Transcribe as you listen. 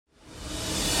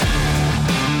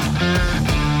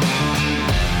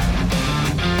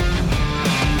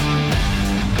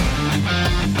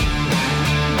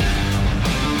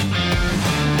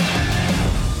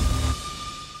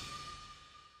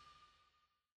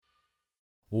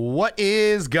What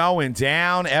is going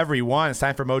down, everyone? It's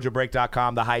time for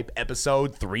MojoBreak.com, The Hype,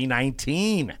 episode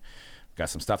 319. Got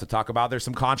some stuff to talk about. There's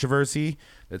some controversy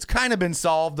that's kind of been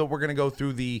solved, but we're going to go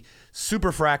through the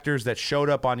Superfractors that showed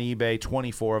up on eBay,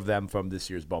 24 of them from this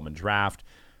year's Bowman Draft.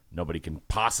 Nobody can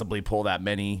possibly pull that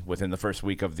many within the first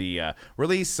week of the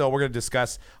release, so we're going to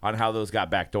discuss on how those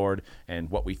got backdoored and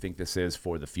what we think this is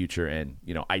for the future and,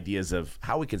 you know, ideas of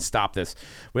how we can stop this.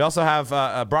 We also have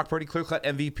Brock Purdy, clear-cut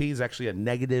MVP, is actually a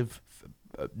negative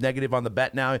on the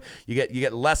bet now. You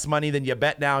get less money than you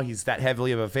bet now. He's that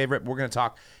heavily of a favorite. We're going to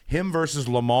talk him versus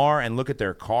Lamar and look at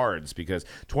their cards because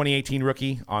 2018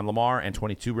 rookie on Lamar and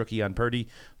 22 rookie on Purdy.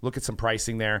 Look at some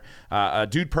pricing there.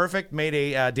 Dude Perfect made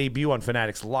a debut on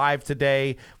Fanatics Live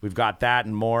today. We've got that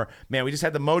and more. Man, we just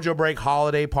had the Mojo Break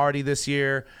holiday party this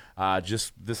year.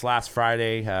 Just this last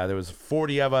Friday, there was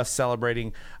 40 of us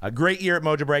celebrating a great year at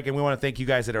Mojo Break, and we want to thank you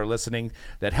guys that are listening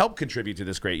that help contribute to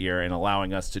this great year and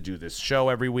allowing us to do this show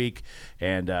every week.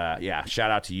 And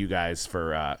shout out to you guys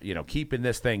for keeping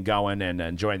this thing going and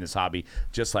enjoying this hobby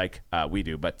just like we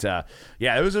do. But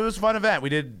it was a fun event. We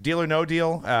did Deal or No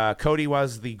Deal. Cody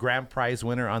was the grand prize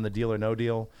winner on the Deal or No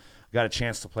Deal. Got a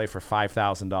chance to play for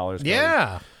 $5,000.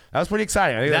 Yeah. That was pretty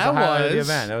exciting. I think that was the highlight of the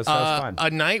event. That was fun. A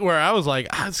night where I was like,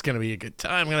 it's going to be a good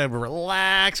time. I'm going to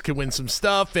relax, could win some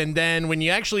stuff. And then when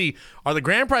you actually are the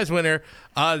grand prize winner,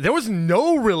 there was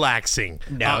no relaxing.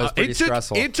 No, it was pretty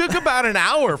stressful. It took about an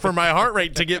hour for my heart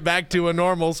rate to get back to a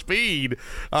normal speed.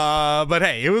 But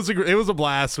hey, it was a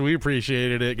blast. We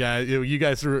appreciated it, guys. You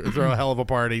guys threw a hell of a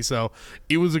party, so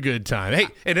it was a good time. Hey,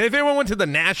 and if everyone went to the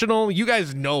National, you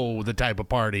guys know the type of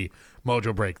party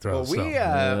Mojo Break throws.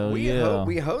 Well, we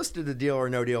hosted the Deal or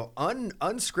No Deal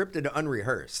unscripted,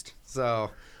 unrehearsed.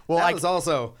 So that was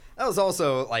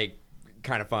also like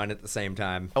kind of fun at the same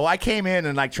time. Well, I came in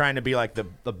and like trying to be like the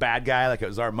bad guy, like it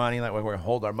was our money, like we're going to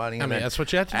hold our money. I mean, that's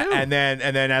what you have to do. And then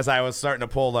as I was starting to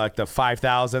pull like the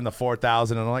 5,000, the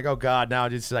 4,000, and I'm like, oh God, now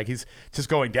it's like he's just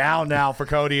going down now for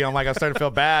Cody. I'm like, I'm starting to feel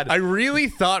bad. I really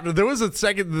thought there was a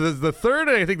second, the third,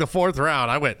 and I think the fourth round.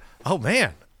 I went, oh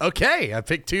man. Okay, I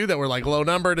picked two that were like low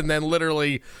numbered, and then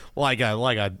literally like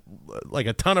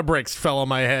a ton of bricks fell on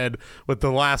my head with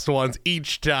the last ones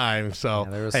each time. So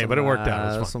but it worked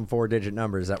out. It was some 4-digit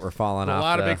numbers that were falling off. A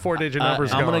lot of big 4-digit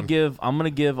numbers. I'm gonna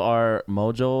give our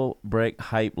Mojo Break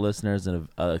Hype listeners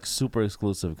a super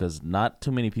exclusive because not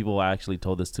too many people I actually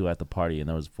told this to at the party, and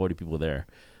there was 40 people there.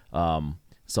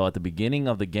 So at the beginning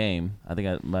of the game, I think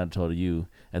I might have told you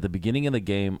at the beginning of the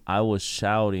game, I was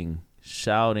shouting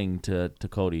to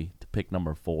Cody to pick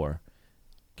number 4.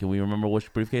 Can we remember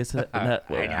which briefcase number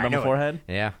 4 had?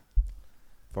 Yeah.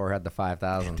 4 had the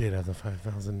 5,000. It did have the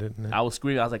 5,000, didn't it? I was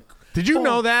screaming. I was like, did you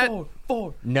know that?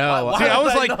 Four. No. Why See, I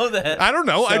was like, know that? I don't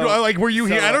know. So, were you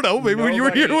here? I don't know. Maybe when you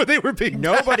were here when they were being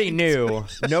Nobody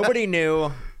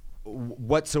knew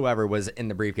whatsoever was in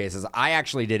the briefcases. I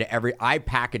actually did I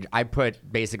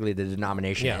put basically the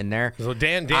denomination in there. So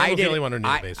Dan was the only one who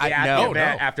knew basically.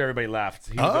 After everybody left.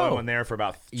 He was the only one there for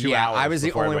about 2 hours. I was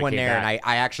the only one there, and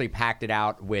I actually packed it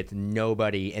out with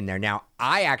nobody in there. Now,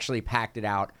 I actually packed it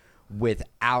out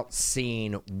without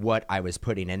seeing what I was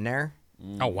putting in there.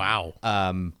 Oh, wow.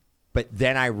 But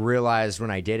then I realized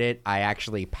when I did it, I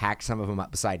actually packed some of them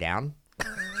upside down.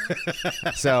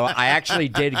 So I actually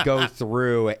did go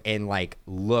through and like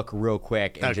look real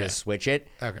quick and just switch it.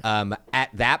 Okay. At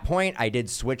that point, I did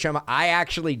switch them. I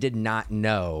actually did not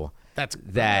know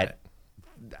that.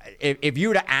 If you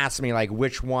would have asked me like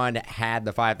which one had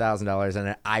the $5,000 in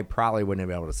it, I probably wouldn't have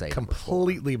been able to say.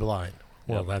 Completely blind.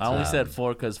 Well, I only said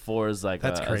 4 because 4 is like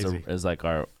crazy. Is like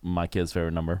my kid's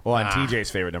favorite number. Well, and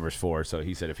TJ's favorite number is 4, so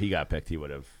he said if he got picked, he would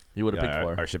have. You would have picked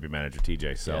 4. Our shipping manager,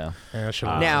 TJ. So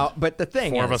now, but the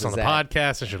thing 4 of us is on the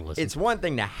podcast. I should listen. It's one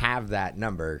thing to have that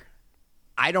number.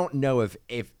 I don't know if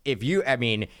you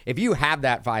have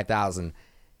that 5,000,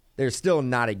 there's still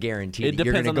not a guarantee that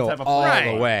you're going to go all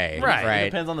the way. Right. It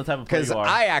depends on the type of player you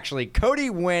are. Cody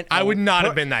went. I would not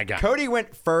have been that guy. Cody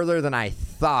went further than I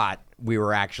thought we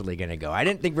were actually going to go. I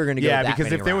didn't think we were going to go that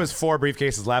because many if there was rounds. 4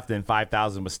 briefcases left and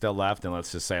 5,000 was still left, and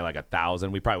let's just say like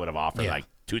 1,000, we probably would have offered like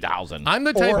 2,000. I'm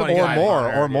the type of guy,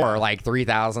 or more, like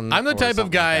 3,000. I'm the type of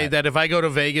guy that if I go to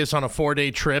Vegas on a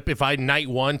 4-day trip, if I night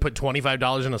one put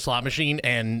 $25 in a slot machine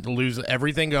and lose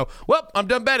everything, go, well, I'm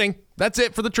done betting. That's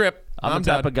it for the trip. I'm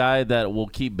the type of guy that will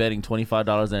keep betting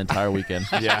 $25 an entire weekend.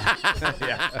 Yeah.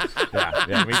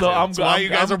 Me So too. That's why you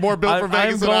guys are more built for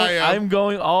Vegas than I am. I'm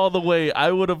going all the way.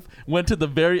 I would have went to the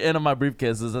very end of my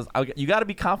briefcases. You got to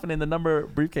be confident in the number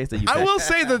of briefcase that you pick. I will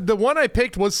say that the one I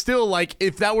picked was still like,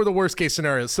 if that were the worst case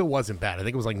scenario, it still wasn't bad. I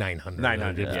think it was like 900.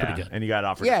 900. It was pretty good. And you got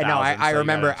offered. Yeah, no, 1,000, I so you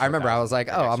remember. got an I remember. I was like,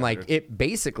 extra I'm like, 100. it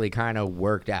basically kind of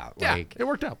worked out. Yeah, Like, it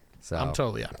worked out. So I'm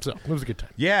totally So it was a good time.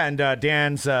 Yeah, and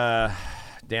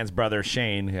Dan's brother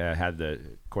Shane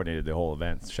coordinated the whole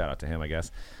event. Shout out to him, I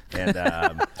guess. And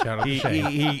Shout out to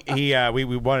Shane. we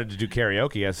wanted to do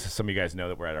karaoke, as some of you guys know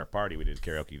that we're at our party. We did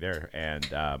karaoke there, and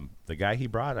the guy he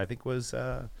brought, I think, was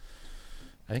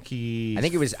I think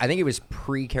it was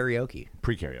pre-karaoke.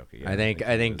 pre-karaoke. Yeah.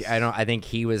 I think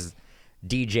he was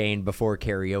DJing before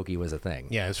karaoke was a thing.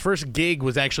 Yeah, his first gig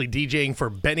was actually DJing for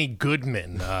Benny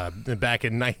Goodman back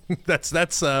in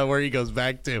that's where he goes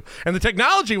back to. And the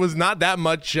technology was not that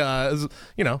much. It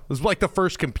was like the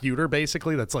first computer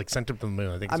basically that's like sent him to the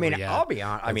moon. I think. I'll be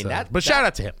honest. But shout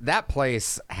out to him. That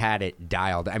place had it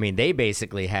dialed. I mean, they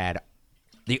basically had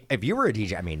if you were a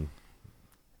DJ, I mean,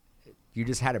 you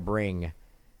just had to bring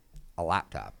a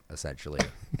laptop essentially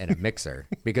and a mixer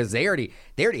because they already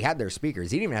had their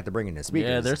speakers. You didn't even have to bring in the speakers.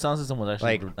 Yeah, their sound system was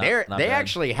actually like not they bad.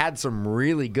 actually had some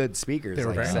really good speakers They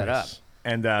were very set up. nice.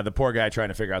 And the poor guy trying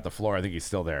to figure out the floor. I think he's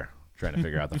still there trying to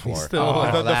figure out the floor. still-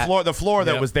 the floor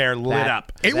that Yep. was there lit That-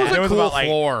 up. It was a There cool about, like,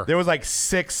 floor. There was like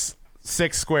six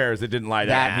squares that didn't light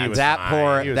up. and he was That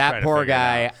fine. He was trying to poor figure it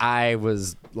guy. out. I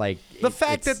was like The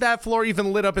fact it's- that floor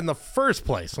even lit up in the first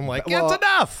place, I'm like, Well, it's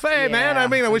enough. Hey, man. yeah,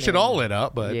 I wish it mean, all lit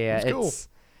up, but yeah, it's cool.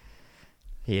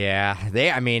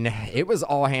 it was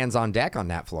all hands on deck on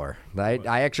that floor. I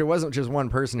actually wasn't just one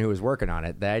person who was working on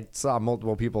it. I saw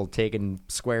multiple people taking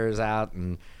squares out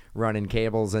and running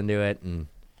cables into it. And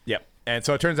Yep. And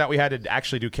so it turns out we had to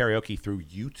actually do karaoke through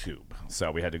YouTube.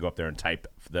 So we had to go up there and type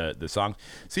the song.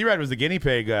 C-Rad was the guinea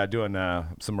pig doing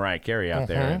some Mariah Carey out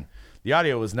there. And the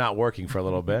audio was not working for a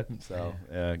little bit. So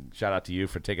shout out to you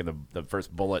for taking the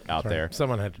first bullet out there.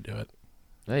 Someone had to do it.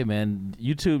 Hey man,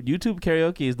 YouTube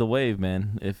karaoke is the wave,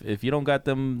 man. If you don't got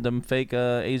them fake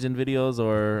Asian videos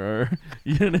or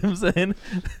you know what I'm saying,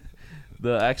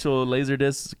 the actual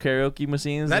Laserdisc karaoke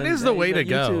machines, That is the way to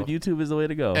go. YouTube is the way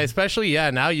to go. Especially,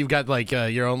 now you've got like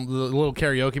your own little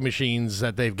karaoke machines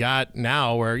that they've got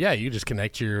now where, you just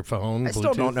connect your phone. I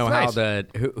still don't know how Nice.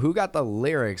 who got the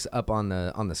lyrics up on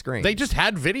the screen. They just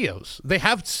had videos. They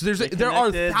have, there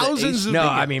are connected the thousands of no, videos.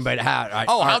 I mean, but how?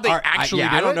 how they actually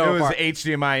I do don't it? know. It if was our-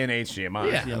 HDMI and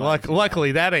HDMI. Yeah,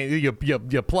 luckily that ain't you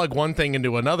plug one thing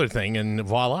into another thing and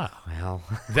voila. well,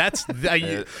 That's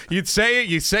you say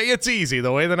it's easy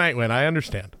the way the night went. I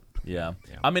understand. Yeah.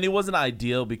 I mean, it wasn't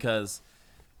ideal because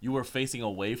you were facing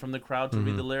away from the crowd to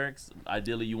read the lyrics.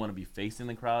 Ideally, you want to be facing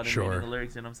the crowd and Sure. reading the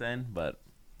lyrics, you know what I'm saying? But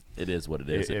it is what it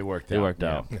is. It worked out. It worked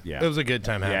out. Yeah. It was a good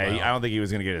time. Yeah, having I don't think he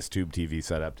was going to get his tube TV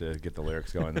set up to get the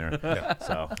lyrics going there.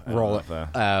 So I don't roll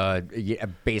know it. if,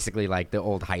 Basically like the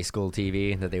old high school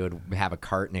TV that they would have a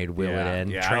cart and they'd wheel it in.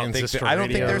 Yeah, I don't think Transistor I don't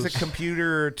think there's a radios.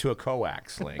 computer to a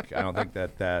coax link. I don't think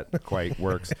that quite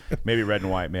works. Maybe red and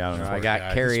white. Maybe I don't know. I got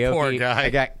guy. This poor karaoke. guy. I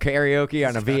got karaoke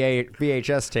on a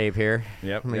VHS tape here.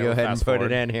 Yep. I'm gonna Yeah, go ahead and fast put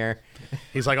forward. it in here.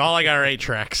 He's like, all I got are 8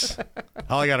 tracks.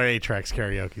 All I got are 8 tracks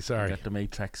karaoke. Sorry. Got the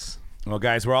Matrix. Well,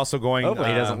 guys, we're also going. Hopefully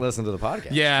he doesn't listen to the podcast.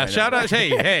 Yeah, shout out. Hey,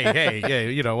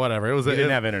 whatever. It was. He didn't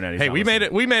have internet. He's Hey, not we made listening.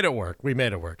 it. We made it work. We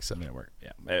made it work. So It worked.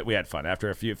 Yeah, we had fun after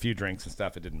a few drinks and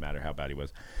stuff. It didn't matter how bad he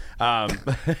was.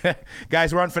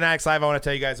 Guys, we're on Fanatics Live. I want to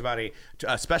tell you guys about a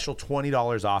special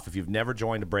 $20 off if you've never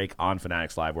joined a break on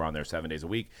Fanatics Live. We're on there 7 days a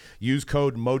week. Use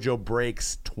code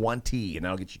MojoBreaks20, and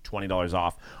that'll get you $20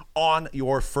 off on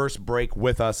your first break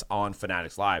with us on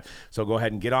Fanatics Live. So go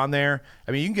ahead and get on there.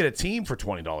 I mean, you can get a team for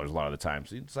 $20 a lot of the time.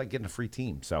 So it's like getting a free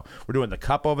team. So we're doing the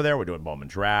Cup over there. We're doing Bowman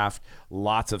Draft.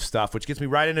 Lots of stuff, which gets me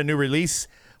right into new release.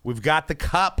 We've got the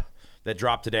Cup that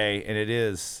dropped today, and it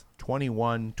is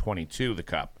 21-22, the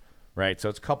Cup. Right, so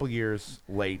it's a couple years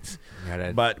late,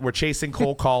 but we're chasing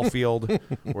Cole Caulfield.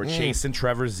 We're chasing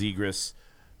Trevor Zegras.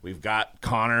 We've got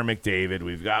Connor McDavid.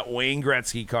 We've got Wayne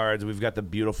Gretzky cards. We've got the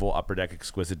beautiful Upper Deck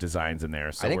exquisite designs in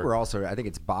there. So I think I think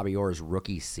it's Bobby Orr's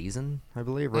rookie season, I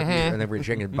believe. And then we're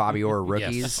checking Bobby Orr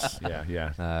rookies.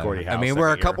 yeah. Gordie Howe. I mean,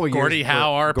 we're a couple years. Gordie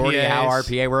Howe RPAs. Gordie Howe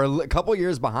RPA. We're a couple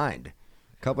years behind.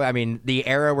 I mean, the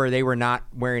era where they were not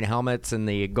wearing helmets and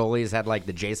the goalies had like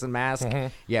the Jason mask.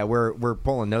 Yeah, we're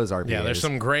pulling those RPAs. Yeah, there's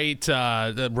some great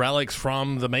relics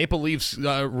from the Maple Leafs'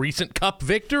 recent Cup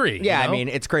victory. Yeah, you know? I mean,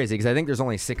 it's crazy because I think there's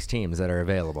only 6 teams that are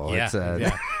available. Yeah, It's,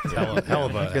 It's hell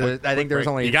of a. I think there's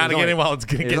only You got to get in while it's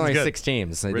there's getting only good. 6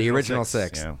 teams. The original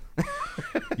 6. Yeah.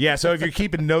 Yeah, so if you're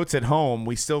keeping notes at home,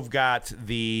 we still got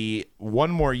the one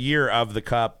more year of the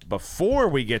Cup before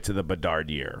we get to the Bedard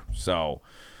year. So,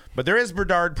 but there is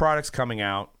Bedard products coming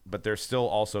out, but there's still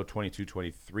also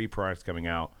 22-23 products coming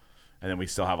out, and then we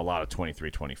still have a lot of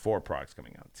 23-24 products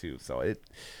coming out too. So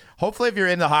hopefully if you're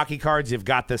into hockey cards, you've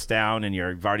got this down and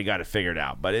you've already got it figured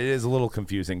out. But it is a little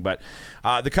confusing. But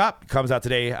the Cup comes out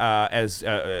today as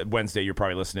Wednesday. You're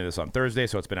probably listening to this on Thursday,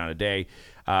 so it's been out a day.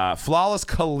 Flawless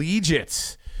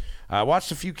Collegiate.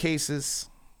 Watched a few cases.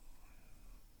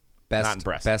 Not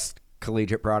impressed. Best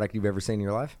collegiate product you've ever seen in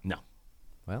your life? No.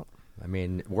 Well, I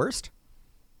mean, worst?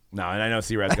 No, and I know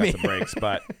C-Red's got some breaks,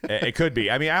 but it could be.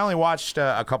 I mean, I only watched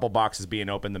a couple boxes being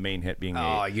open, the main hit being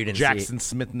you didn't Jackson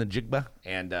Smith and the Jigba.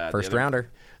 And First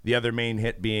rounder. The other main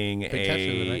hit being catch of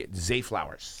the night. Zay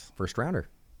Flowers. First rounder.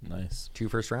 Nice. 2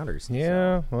 first rounders.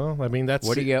 Yeah, well, I mean, that's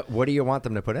What do you want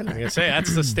them to put in there? I say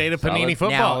that's the state of Panini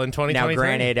football in 2023. Now,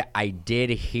 granted, I did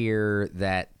hear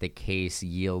that the case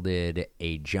yielded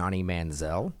a Johnny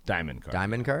Manziel Diamond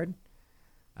card.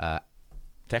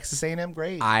 Texas A&M,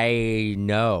 great. I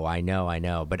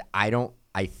know, but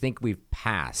I think we've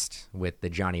passed with the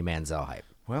Johnny Manziel hype.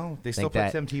 Well, they still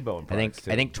put Tim Tebow in products,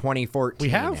 I think 2014.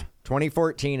 We have?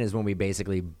 2014 is when we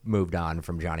basically moved on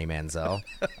from Johnny Manziel.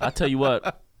 I'll tell you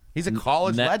what. He's a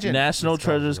college legend. National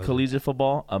Treasures Collegiate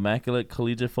Football, Immaculate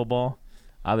Collegiate Football.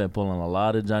 I've been pulling a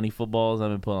lot of Johnny Footballs. I've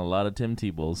been pulling a lot of Tim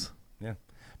Tebows. Yeah,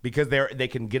 because they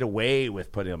can get away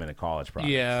with putting him in a college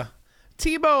product. Yeah.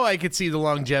 Tebow, I could see the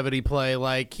longevity play.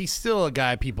 Like, he's still a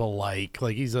guy people like.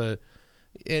 Like, he's the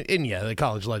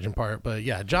college legend part. But,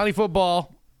 yeah, Johnny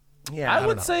Football. Yeah, I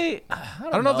would say, I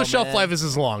don't know if the shelf man. life is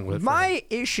as long with My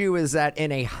issue is that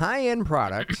in a high-end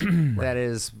product that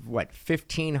is,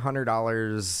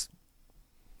 $1,500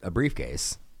 a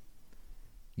briefcase,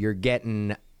 you're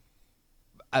getting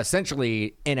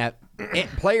essentially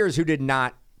players who did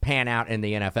not pan out in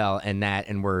the NFL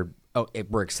and we're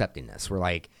accepting this. We're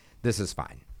like, this is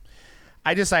fine.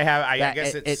 I guess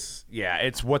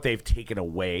it's what they've taken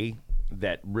away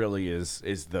that really is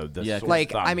the sore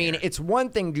like, thumb I mean, here. it's one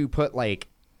thing to put like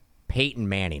Peyton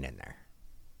Manning in there.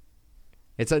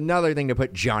 It's another thing to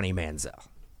put Johnny Manziel.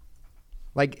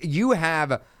 Like, you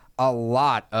have a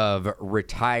lot of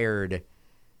retired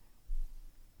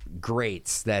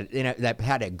greats that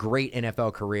had a great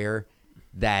NFL career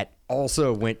that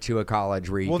also went to a college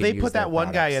where you they use put their that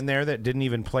one guy products. in there that didn't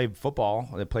even play football,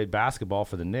 that played basketball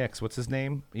for the Knicks. What's his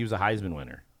name? He was a Heisman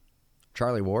winner.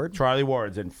 Charlie Ward. Charlie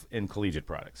Ward's in collegiate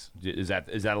products. Is that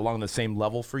along the same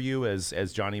level for you as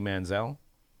Johnny Manziel?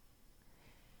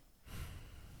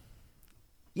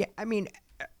 Yeah, I mean,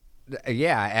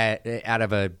 out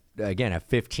of a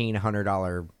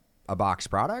 $1,500 a box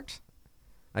product,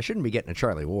 I shouldn't be getting a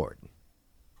Charlie Ward.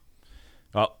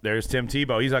 Oh, there's Tim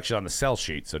Tebow. He's actually on the sell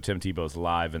sheet, so Tim Tebow's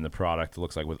live in the product. It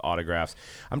looks like with autographs.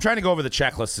 I'm trying to go over the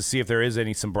checklist to see if there is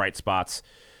some bright spots.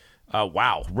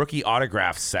 Wow, rookie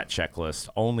autograph set checklist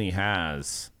only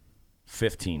has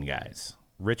 15 guys.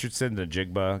 Richardson,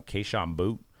 Najigba, Keishon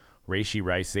Boot, Raishi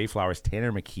Rice, Zay Flowers,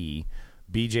 Tanner McKee,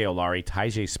 B.J. Olari,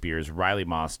 Tyjae Spears, Riley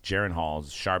Moss, Jaron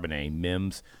Halls, Charbonnet,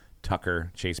 Mims, Tucker,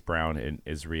 Chase Brown, and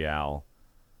Israel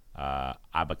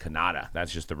Abakanada.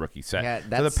 That's just the rookie set. Yeah,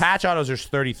 so the patch autos, there's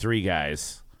 33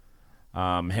 guys.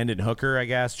 Hendon Hooker, I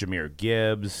guess, Jahmyr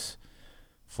Gibbs,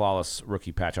 flawless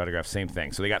rookie patch autograph, same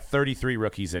thing. So they got 33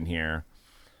 rookies in here.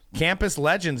 Campus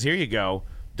Legends, here you go.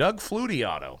 Doug Flutie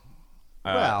auto.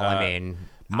 I mean,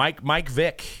 Mike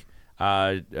Vick.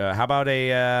 How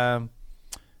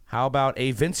about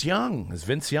a Vince Young? Is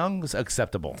Vince Young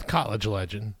acceptable? college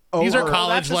legend. These are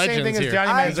college that's the same legends thing as here.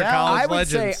 Johnny These are Manziel. college I would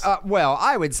legends. say,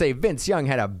 I would say Vince Young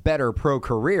had a better pro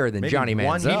career than Maybe Johnny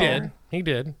one Manziel. He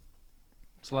did.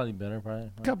 Slightly better,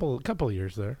 probably. Couple of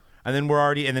years there. And then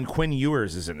then Quinn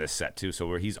Ewers is in this set too, so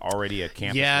where he's already a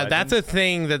campus. Yeah, legend. that's a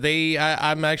thing that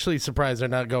I'm actually surprised they're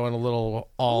not going a little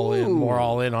more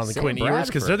all in on the Sam Quinn Ewers,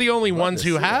 because Bradford. they're the only Love ones to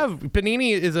who see have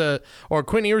Panini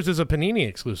Quinn Ewers is a Panini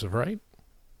exclusive, right?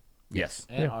 Yes.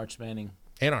 And Arch Manning.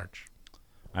 And Arch.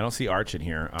 I don't see Arch in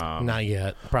here. Not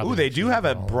yet. Probably. Ooh, they next do year. have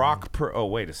a Brock. Oh,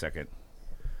 wait a second.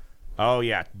 Oh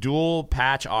yeah, dual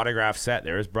patch autograph set.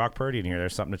 There is Brock Purdy in here.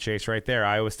 There's something to chase right there.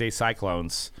 Iowa State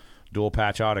Cyclones dual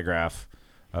patch autograph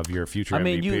of your future I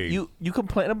mean, MVP. you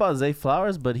complain about Zay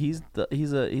Flowers, but he's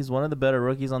one of the better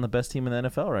rookies on the best team in the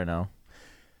NFL right now.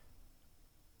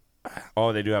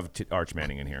 Oh, they do have Arch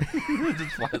Manning in here. They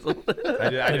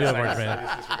do have Arch Manning.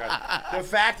 The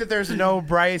fact that there's no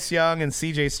Bryce Young and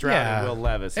C.J. Stroud and Will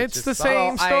Levis. It's just the sucks.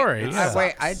 same story.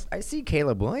 Wait, I see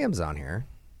Caleb Williams on here.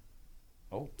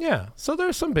 Yeah, so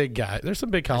there's some big guys. There's some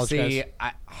big college guys.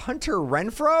 Hunter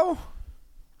Renfro?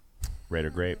 Raider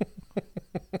Grape.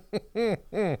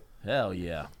 Hell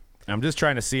yeah. I'm just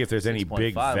trying to see if there's any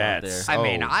big 6.5 out vets. there. I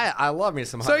mean, I love me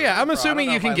some So, Hunter yeah, I'm Renfro. assuming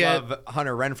I you don't can know if I get- love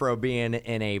Hunter Renfro being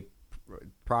in a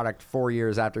product 4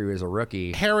 years after he was a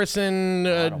rookie. Harrison,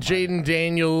 Jaden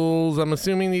Daniels. I'm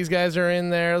assuming these guys are in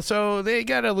there. So they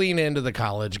got to lean into the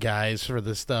college guys for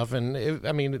this stuff. And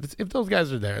if those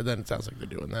guys are there, then it sounds like they're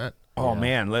doing that. Oh,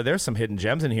 man, there's some hidden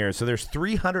gems in here. So there's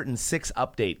 306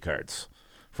 update cards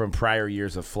from prior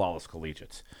years of Flawless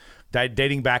Collegiates,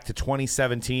 dating back to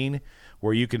 2017,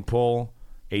 where you can pull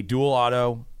a dual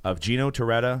auto of Gino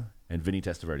Torretta and Vinny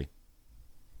Testaverde.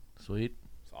 Sweet.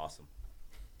 It's awesome.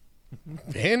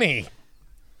 Vinny.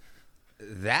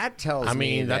 That tells I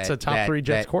mean, me that's that, a top that, 3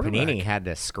 Jets that quarterback. Panini had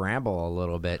to scramble a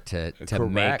little bit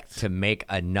to make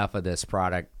enough of this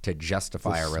product to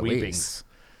justify a release.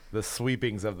 The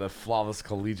sweepings of the Flawless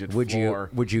Collegiate Would floor.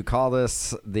 you call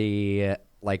this the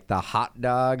hot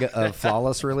dog of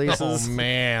flawless releases? Oh,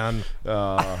 man.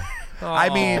 I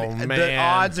mean, the man.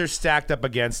 odds are stacked up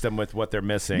against them with what they're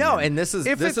missing. No, and this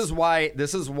is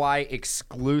why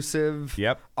exclusive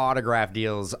autograph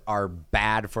deals are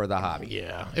bad for the hobby.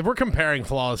 Yeah. If we're comparing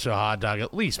Flawless to a hot dog,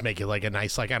 at least make it like a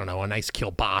nice, like, I don't know, a nice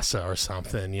kielbasa or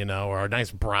something, you know, or a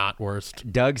nice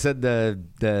bratwurst. Doug said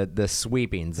the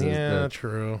sweepings. Yeah,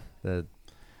 true.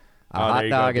 A hot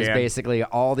dog is basically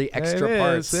all the extra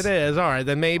parts. It is. All right,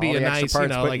 then maybe all a the extra nice, you parts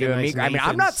know, put like into a nice meat. I mean, I'm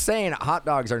Nathan's. not saying hot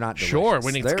dogs are not delicious. Sure,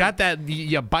 when it's They're- got that,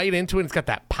 you bite into it, it's got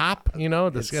that pop, you know,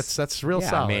 that's real yeah,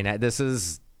 solid. I mean, this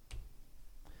is,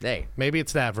 hey, Maybe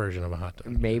it's that version of a hot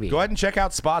dog. maybe. Go ahead and check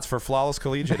out spots for Flawless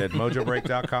Collegiate at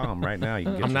mojobreak.com right now. You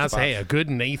can get I'm your not spots. saying a good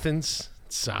Nathan's,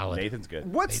 solid. Nathan's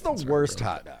good. What's the worst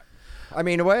hot dog? I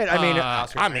mean, what?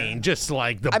 I mean, just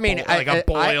like the I a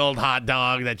boiled hot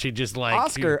dog that you just like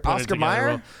Oscar- you put it Oscar together Mayer?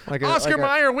 well. Like Oscar a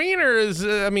Mayer wiener is.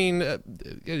 I mean,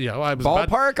 you know, I was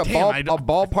ballpark, about, a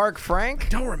ballpark Frank. I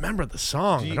don't remember the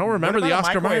song. I don't what remember the about a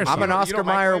Oscar microwave? Mayer song. I'm an You Oscar don't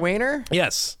Mayer microwave? wiener.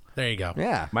 Yes, there you go.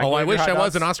 Yeah. Oh, I Microwave wish your I hot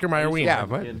was an dogs? Oscar Mayer wiener. Yeah.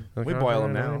 What? We boil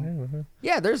them now.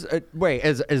 Yeah. There's wait.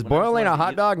 Is boiling a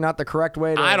hot dog not the correct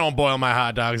way to? I don't boil my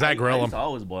hot dogs. I grill I used them. to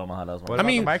always boil my hot dogs. What about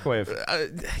mean, the microwave?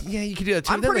 Yeah, you could do that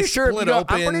too. I'm Then pretty they sure. split I'm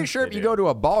open. pretty sure if you go to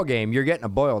a ball game, you're getting a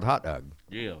boiled hot dog.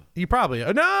 Yeah. You probably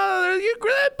no. You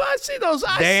grill. I see those.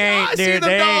 I They see ain't, the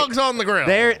dude, dogs on the grill.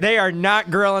 They are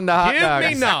not grilling the hot Give dogs.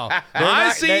 me no. I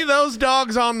not- see they- those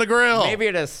dogs on the grill. Maybe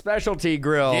at a specialty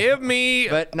grill. Give me.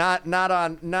 But not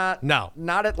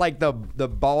at like the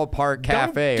ballpark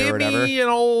cafe Don't or give whatever. me an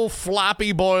old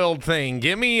floppy boiled thing.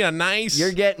 Give me a nice.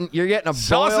 You're getting a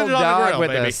Sausage boiled on the dog grill, with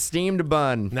baby. a steamed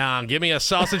bun. Nah, give me a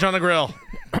sausage on the grill.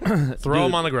 Throw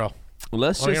them on the grill.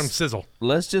 Let's Let them just sizzle.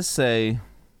 let's just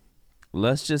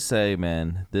say,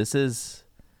 man, this is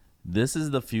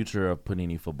the future of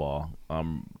Panini football.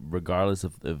 Regardless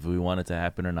of if we want it to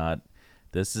happen or not,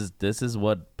 this is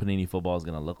what Panini football is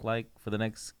gonna look like for the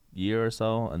next year or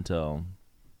so until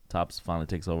Topps finally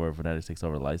takes over, Fanatics takes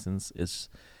over the license.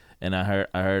 And I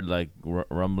heard like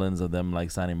rumblings of them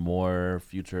like signing more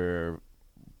future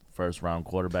first round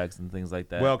quarterbacks and things like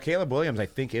that. Well, Caleb Williams, I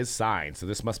think, is signed, so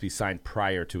this must be signed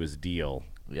prior to his deal.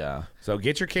 yeah. So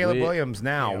get your Caleb Williams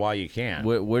now while you can.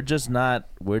 We're just not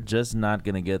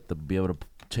gonna be able to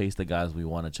chase the guys we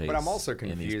want to chase. But I'm also in these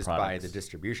confused by products. the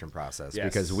distribution process Yes.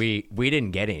 because we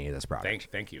didn't get any of this product.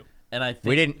 Thank you. And I think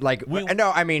We didn't like.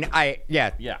 No, I mean,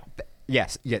 yeah.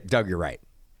 Yes, Doug, you're right.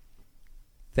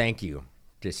 Thank you,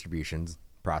 distributions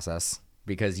process,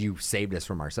 because you saved us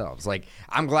from ourselves. Like,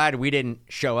 I'm glad we didn't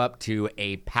show up to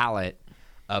a pallet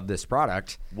of this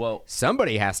product. Well,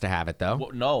 Somebody has to have it though. well,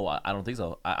 no, I don't think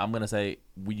so. I'm gonna say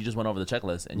you just went over the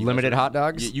checklist and Limited hot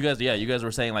dogs? You guys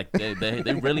were saying like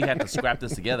they really had to scrap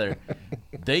this together.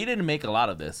 They didn't make a lot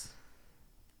of this,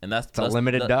 and that's a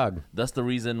limited dog. That's the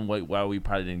reason why we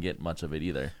probably didn't get much of it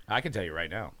either. I can tell you right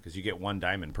now because you get one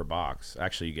diamond per box.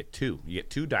 Actually, you get two. You get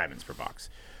 2 diamonds per box.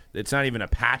 It's not even a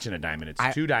patch and a diamond.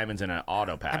 It's 2 diamonds and an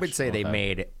auto patch. I would say they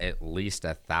made at least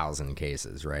 1,000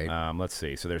 cases, right? Let's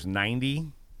see. So there's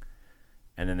 90,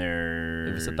 and then there's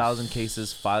If it's 1,000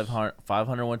 cases,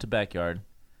 500 went to backyard.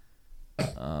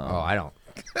 I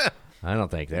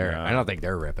don't think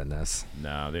they're ripping this.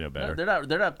 No, they know better.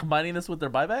 They're not combining this with their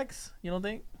buybacks. You don't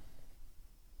think?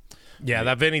 Yeah,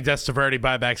 that Vinny Testaverde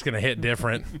buyback's going to hit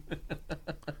different.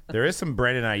 There is some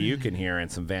Brandon Ayuk in here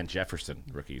and some Van Jefferson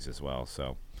rookies as well.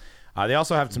 So they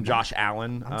also have some Josh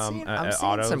Allen I'm seeing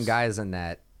autos. some guys in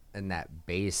that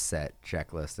base set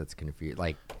checklist that's confused.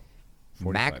 Like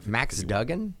 45, Max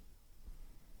Duggan.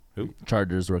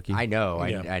 Chargers rookie. I know,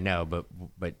 Yeah. I know, but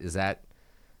is that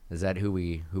who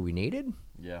we needed?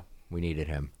 Yeah. We needed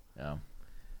him. Yeah.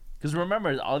 Because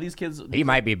remember, all these kids. He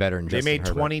might be better than They Justin made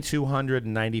Herbert.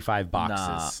 2,295 Nah.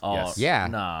 boxes. Oh, Yes. Yeah.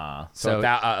 Nah. So,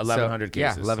 1,100 Yeah,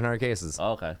 cases. 1,100 cases.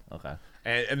 Oh, okay. Okay.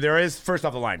 And there is first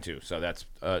off the line too. So that's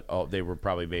they were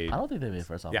probably made. I don't think they made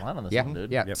first off Yeah. line on this Yeah, one,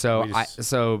 dude. yeah. Yep. So We just-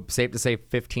 so safe to say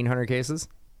 1,500 cases.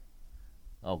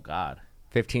 Oh God.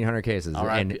 1,500 cases.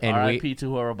 R.I.P. R.I.P. to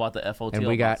whoever bought the FOTL and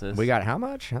we got boxes. how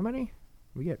much? How many?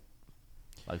 We get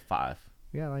like 5.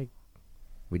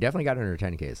 we definitely got under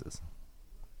 10 cases.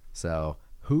 So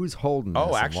who's holding this Oh,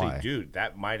 and actually, why? dude,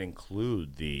 that might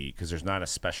include because there's not a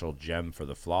special gem for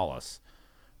the flawless.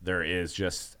 There is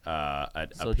just a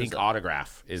pink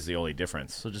autograph is the only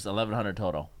difference. So just 1,100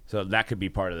 total. So that could be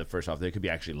part of the first off. There could be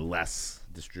actually less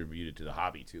distributed to the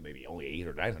hobby too. Maybe only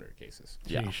 800 or 900 cases.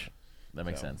 Yeah. That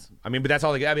makes sense. I mean, but that's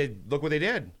all they got. I mean, look what they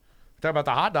did. Talk about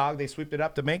the hot dog. They sweeped it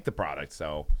up to make the product.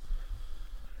 So,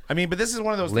 I mean, but this is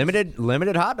one of those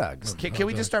limited hot dogs. Can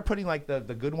we just start putting like the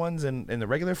good ones in the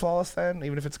regular flawless then,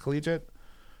 even if it's collegiate?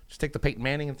 Just take the Peyton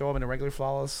Manning and throw them in a regular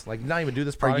flawless. Like not even do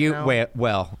this product now.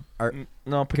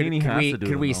 No, Panini has to do could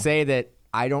them, we though. say that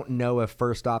I don't know if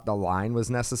first off the line was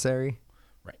necessary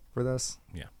Right. for this?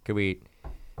 Yeah. Could we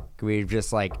have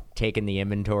just like taken the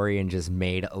inventory and just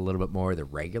made a little bit more of the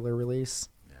regular release?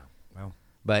 Yeah. Well,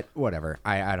 But whatever.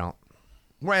 I don't.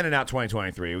 we're ending out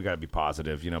 2023. We got to be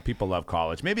positive. You know, people love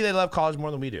college. Maybe they love college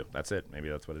more than we do. That's it. Maybe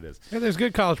that's what it is. Yeah, there's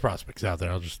good college prospects out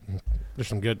there. There's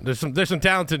some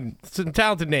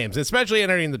talented names, especially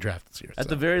entering the draft this year. At so.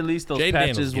 the very least, those Jaden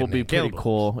Daniels patches will getting be in. pretty Caleb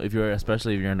cool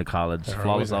especially if you're into college.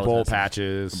 Flawless always Bowl has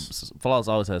patches. Flawless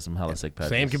always has some hella sick patches.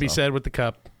 Same can be so. said with the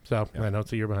cup. So I know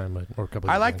it's a year behind, but or a couple.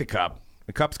 I years like the behind. cup.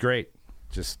 The cup's great.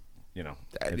 Just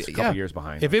it's a couple years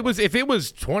behind. If it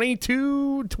was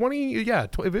 22, 20,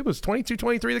 if it was 22,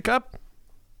 23, the cup,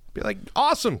 be like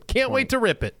awesome. Can't wait to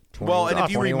rip it. Well, and if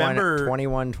you 21, remember,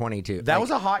 21, 22. that was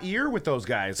a hot year with those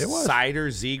guys. It was. Cider,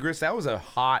 Zegras. That was a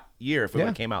hot year if it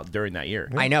Yeah. came out during that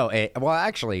year. I know. Well,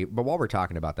 actually, but while we're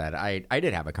talking about that, I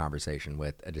did have a conversation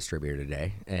with a distributor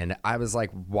today, and I was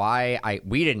like,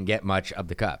 we didn't get much of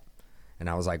the cup. And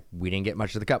I was like, we didn't get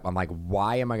much of the cup. I'm like,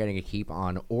 why am I going to keep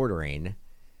on ordering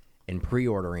and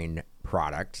pre-ordering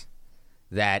product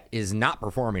that is not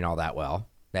performing all that well,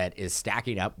 that is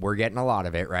stacking up? We're getting a lot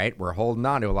of it, right? We're holding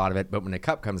on to a lot of it, but when the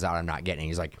cup comes out, I'm not getting it.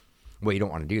 He's like, well, you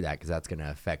don't want to do that because that's going to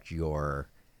affect your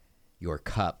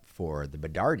cup for the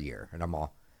Bedard year. And I'm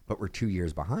all, but we're 2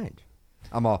 years behind.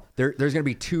 I'm all, there's going to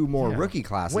be 2 more rookie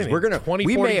classes. Wait a We're minute, going to,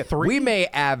 2043? we may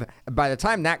have, by the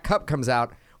time that cup comes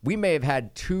out, we may have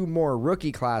had 2 more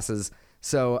rookie classes.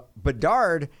 So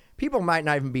Bedard, people might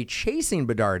not even be chasing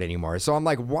Bedard anymore. So I'm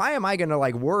like, why am I going to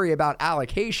like worry about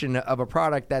allocation of a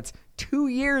product that's 2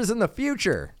 years in the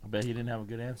future? I bet he didn't have a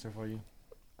good answer for you.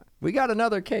 We got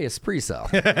another case pre-sale.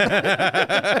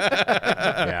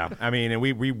 Yeah, I mean, and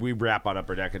we wrap on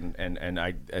Upper Deck, and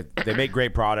they make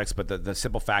great products, but the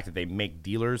simple fact that they make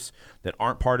dealers that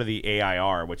aren't part of the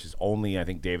AIR, which is only I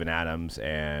think David Adams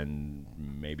and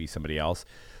maybe somebody else,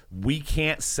 we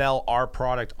can't sell our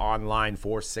product online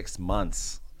for 6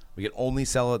 months. We can only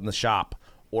sell it in the shop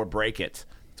or break it.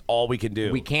 It's all we can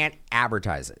do. We can't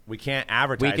advertise it. We can't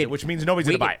advertise it, which means nobody's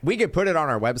we going to buy it. We could put it on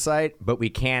our website, but we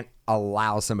can't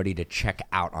allow somebody to check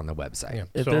out on the website. Yeah.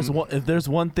 If So- there's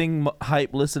one thing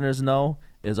hype listeners know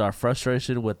is our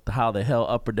frustration with how the hell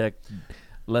Upper Deck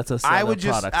lets us sell I would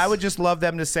their just products. love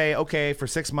them to say, okay, for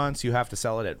 6 months you have to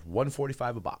sell it at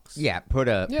 $145 a box. Yeah, put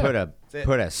a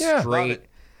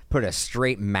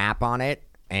straight map on it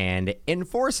and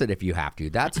enforce it if you have to.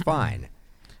 That's fine.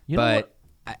 You know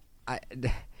But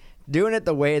doing it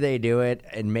the way they do it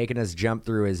and making us jump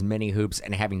through as many hoops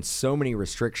and having so many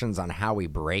restrictions on how we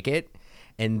break it,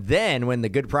 and then when the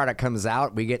good product comes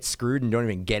out, we get screwed and don't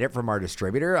even get it from our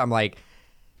distributor. I'm like,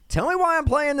 tell me why I'm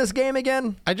playing this game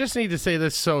again. I just need to say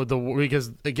this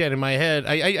because again in my head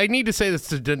I need to say this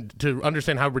to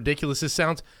understand how ridiculous this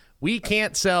sounds. We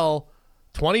can't sell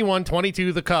 21,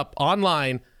 22 the cup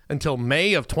online until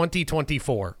May of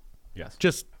 2024. Yes.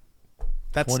 Just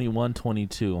that's 21,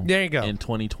 22. There you go. In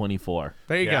 2024.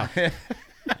 there you go.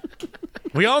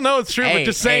 We all know it's true, but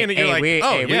just saying it, you're like, we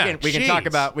can jeez.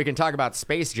 we can talk about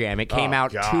Space Jam. It came Oh,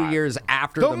 out God. 2 years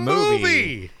after the the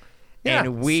movie. Yeah.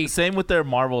 And we Same with their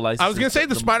Marvel license. I was gonna say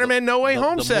the Spider-Man No Way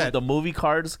Home set. The movie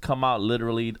cards come out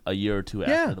literally a year or two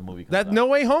after the movie comes that out. No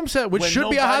Way Home set, which When should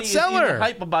be a hot nobody is even seller.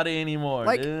 hype about it anymore,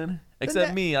 Like, dude.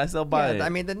 Except me, I still buy it. I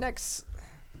mean, the next.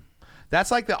 That's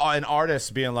like an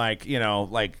artist being like,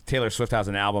 like Taylor Swift has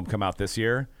an album come out this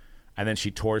year, And then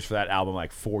she tours for that album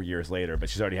like 4 years later, but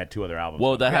she's already had 2 other albums.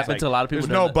 Well, that happened to a lot of people.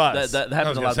 There's no buzz. That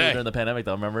happened to a lot of people say. during the pandemic,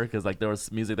 though. Remember, because like there was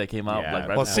music that came out Yeah. like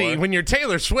right Well, before. see, when you're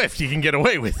Taylor Swift, you can get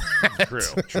away with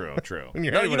that. True. When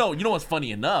you're No, anyone- you know what's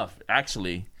funny enough?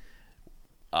 Actually,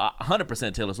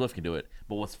 100% Taylor Swift can do it.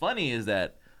 But what's funny is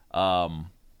that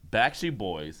Backstreet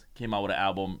Boys came out with an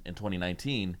album in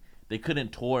 2019. They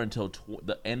couldn't tour until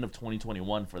the end of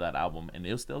 2021 for that album, and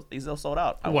they still sold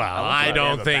out. Well, I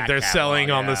don't think they're catalog,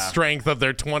 selling on the yeah. strength of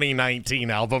their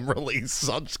 2019 album release.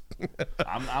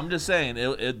 I'm just saying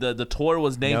the tour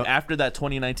was named Nope. after that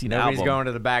 2019 Nobody's album. going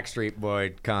to the Backstreet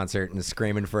Boy concert and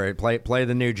screaming for it. Play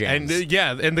the new And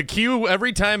jams. and the cue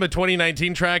every time a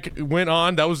 2019 track went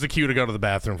on, that was the cue to go to the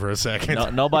bathroom for a second. No,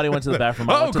 nobody went to the bathroom.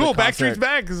 I Oh, went to the cool! concert. Backstreet's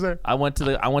back. Is there? I went to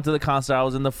the concert. I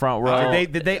was in the front row.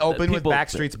 Did they open with People-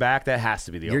 Backstreet's Back? That has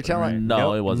to be the You're opener, telling right?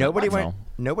 No, it wasn't. Nobody No. went.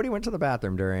 Nobody went to the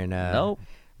bathroom during. Nope.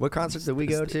 What concerts did we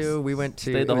go to? We went to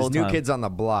Stayed the it was whole New time. Kids on the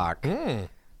Block.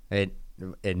 And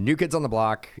New Kids on the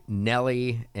Block,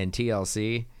 Nelly and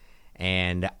TLC,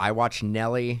 and I watched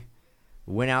Nelly.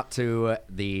 Went out to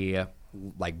the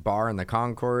bar in the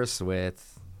concourse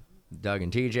with Doug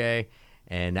and TJ,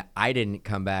 and I didn't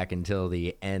come back until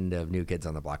the end of New Kids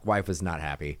on the Block. Wife was not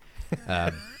happy,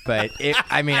 but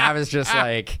I was just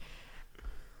like,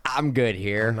 I'm good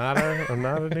here. I'm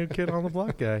not a new kid on the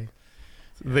block guy.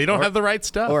 They don't have the right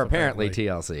stuff. Or apparently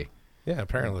TLC. Yeah,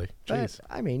 apparently. Jeez.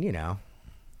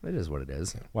 But, it is what it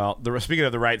is. Well, speaking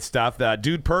of the right stuff,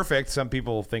 Dude Perfect, some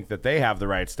people think that they have the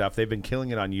right stuff. They've been killing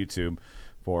it on YouTube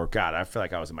for, God, I feel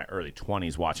like I was in my early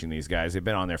 20s watching these guys. They've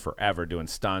been on there forever doing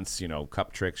stunts,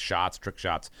 cup tricks, shots, trick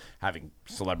shots, having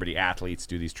celebrity athletes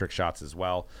do these trick shots as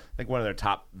well. I think one of their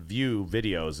top view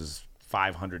videos is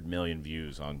 500 million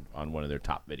views on one of their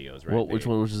top videos, right? Which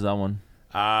is that one?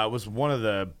 It was one of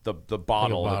the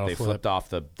bottle that bottle they flip. flipped off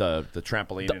the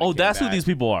trampoline. and it Oh, came that's who back. these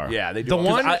people are. Yeah, they do The all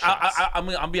one- these shots.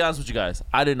 I'll be honest with you guys.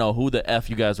 I didn't know who the F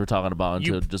you guys were talking about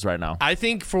until just right now. I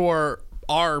think for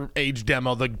our age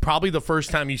demo, probably the first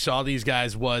time you saw these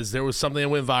guys was there was something that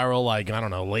went viral,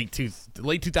 late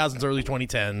 2000s, early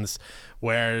 2010s,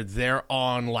 where they're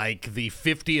on the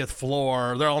 50th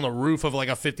floor. They're on the roof of a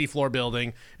 50-floor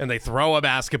building, and they throw a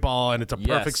basketball, and it's a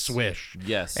perfect swish.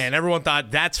 Yes. And everyone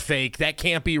thought that's fake. That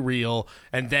can't be real.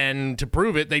 And then to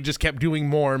prove it, they just kept doing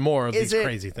more and more of these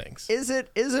crazy things. Is it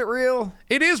real?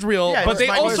 It is real, Yeah, but it they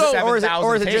might be also 7,000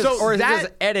 or is it takes.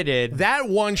 just edited? that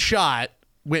one shot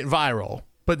went viral,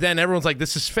 but then everyone's like,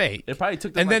 this is fake. It probably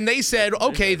took them, and then they said,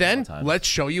 okay, then time. let's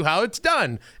show you how it's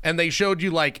done. And they showed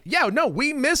you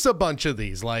we miss a bunch of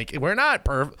these. We're not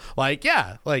perfect.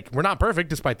 We're not perfect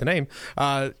despite the name.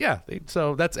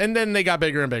 So that's, and then they got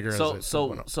bigger and bigger. So as it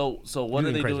went on. what are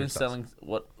Doing they crazier doing stunts.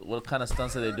 selling? What kind of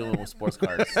stunts are they doing with sports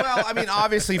cars? Well,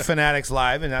 obviously Fanatics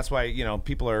Live, and that's why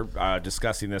people are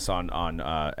discussing this on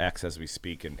X as we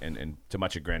speak, and to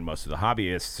much chagrin, most of the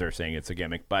hobbyists are saying it's a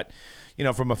gimmick. But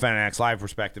from a Fanatics Live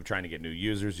perspective, trying to get new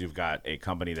users, you've got a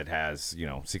company that has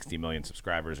 60 million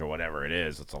subscribers or whatever it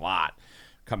is. It's a lot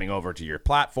coming over to your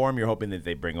platform. You're hoping that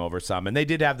they bring over some, and they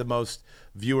did have the most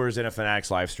viewers in a Fanatics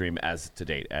live stream as to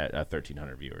date at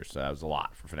 1,300 viewers. So that was a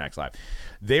lot for Fanatics Live.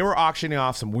 They were auctioning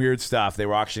off some weird stuff. They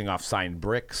were auctioning off signed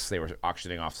bricks. They were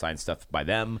auctioning off signed stuff by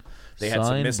them. They had some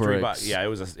Signed mystery bricks.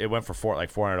 it went for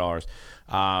 $400.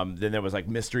 Then there was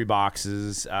mystery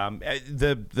boxes.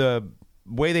 The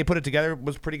way they put it together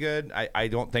was pretty good. I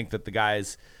don't think that the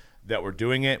guys that were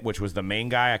doing it, which was the main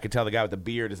guy, I could tell the guy with the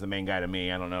beard is the main guy to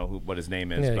me. I don't know what his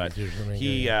name is, Yeah, but he's the main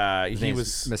he was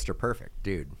Mr. Perfect,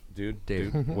 dude.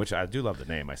 dude, which I do love the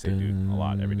name. I say dude a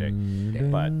lot every day.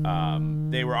 But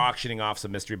they were auctioning off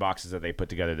some mystery boxes that they put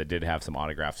together that did have some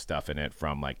autographed stuff in it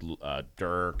from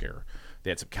Dirk, or they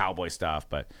had some cowboy stuff.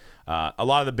 But a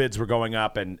lot of the bids were going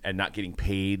up and not getting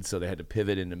paid, so they had to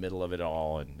pivot in the middle of it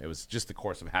all. And it was just the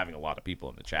course of having a lot of people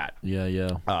in the chat. Yeah.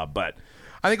 But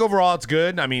I think overall it's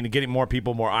good. Getting more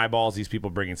people, more eyeballs, these people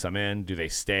bringing some in. Do they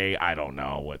stay? I don't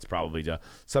know. It's probably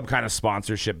some kind of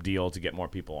sponsorship deal to get more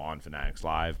people on Fanatics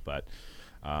Live, but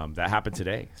that happened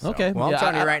today. So. Okay. Well, Yeah, I'm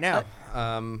telling you I- right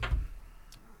now,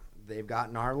 they've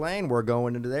gotten our lane. We're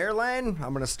going into their lane.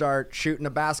 I'm going to start shooting a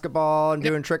basketball and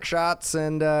doing trick shots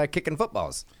and kicking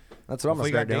footballs. That's what I'm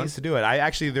We going got to start doing. days to do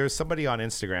it. There's somebody on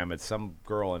Instagram. It's some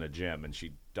girl in a gym, and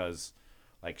she does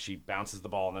she bounces the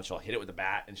ball and then she'll hit it with a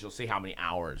bat, and she'll see how many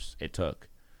hours it took.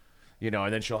 And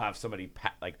then she'll have somebody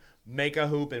make a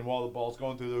hoop, and while the ball's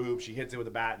going through the hoop, she hits it with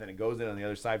a bat, and then it goes in on the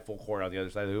other side, full court on the other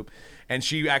side of the hoop. And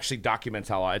she actually documents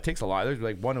how long it takes. A lot. There's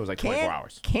one that was 24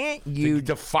 hours. Can't you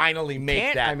to finally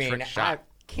make that trick shot?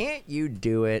 Can't you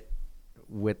do it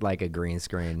with a green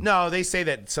screen? No, they say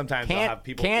that sometimes they'll have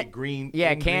people in green.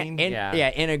 Yeah, in green.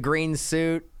 in a green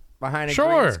suit behind a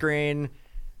Sure. green screen,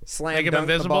 slam Make 'em dunk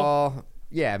the invisible? ball.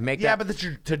 Yeah, make that. but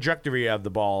the trajectory of the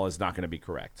ball is not going to be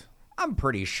correct. I'm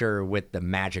pretty sure with the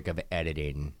magic of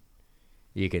editing,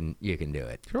 you can do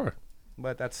it. Sure.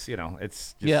 But that's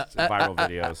it's just Yeah, viral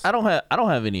videos. I don't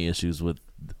have any issues with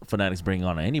Fanatics bringing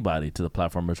on anybody to the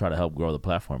platform or try to help grow the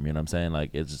platform. You know what I'm saying?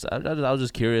 Like, it's just I was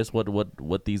just curious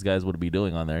what these guys would be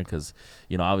doing on there because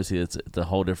obviously it's a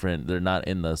whole different. They're not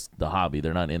in the hobby.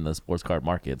 They're not in the sports card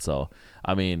market. So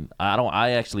I mean,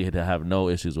 I actually have no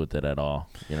issues with it at all.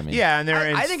 You know what I mean? Yeah, and they're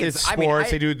I in think it's I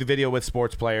sports. mean, they do the video with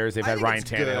sports players. They've I had think Ryan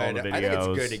it's Tannehill good. in the videos. I think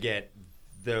it's good to get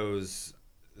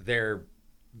their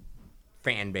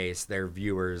fan base, their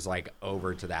viewers, like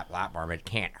over to that platform. It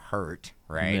can't hurt,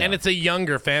 right? And it's a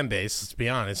younger fan base. Let's be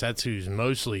honest. That's who's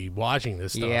mostly watching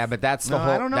this stuff. Yeah, but that's the No,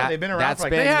 whole. I don't know. That, They've been around that's for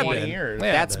like been 20 the- years.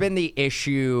 Yeah, That's but- been the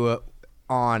issue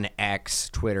on X,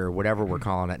 Twitter, whatever we're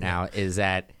calling it now, is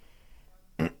that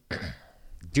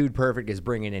Dude Perfect is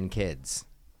bringing in kids.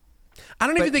 I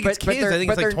don't even think it's kids. I think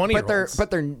it's like 20-year-olds.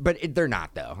 But they're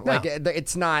not though. Like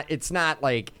it's not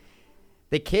like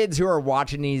the kids who are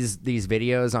watching these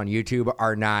videos on YouTube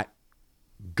are not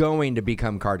going to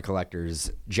become card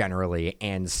collectors generally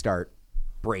and start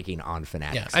breaking on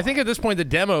Fanatics. Yeah, I think at this point the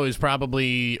demo is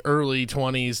probably early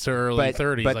 20s to early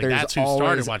 30s. But Like that's who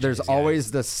started watching. There's these guys.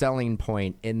 always the selling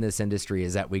point in this industry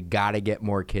is that we got to get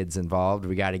more kids involved.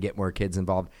 We got to get more kids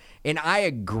involved. And I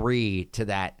agree to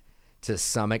that to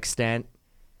some extent.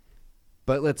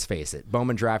 But let's face it,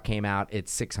 Bowman Draft came out,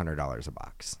 it's $600 a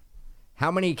box. How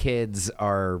many kids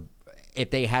are, if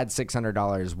they had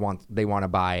 $600, they want to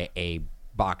buy a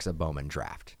box of Bowman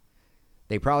Draft?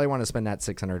 They probably want to spend that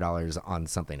 $600 on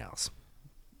something else,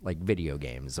 like video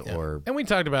games or. And we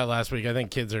talked about it last week. I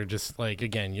think kids are just like,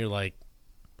 again, you're like,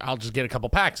 I'll just get a couple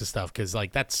packs of stuff because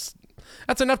like that's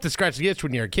enough to scratch the itch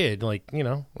when you're a kid. Like, I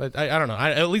don't know.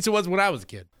 At least it was when I was a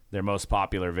kid. Their most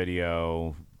popular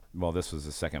video. Well, this was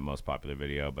the second most popular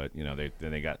video, but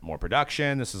they got more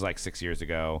production. This was like 6 years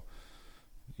ago.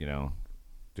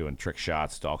 Doing trick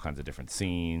shots to all kinds of different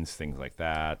scenes, things like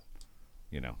that.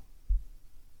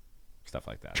 Stuff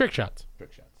like that. Trick shots.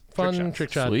 Fun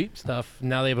trick shot Sweet. stuff.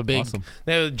 Now they have a big, Awesome.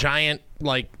 they have a giant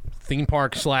like theme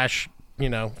park /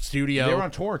 studio. They were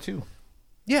on tour too.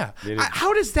 Yeah.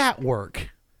 How does that work?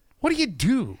 What do you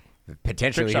do?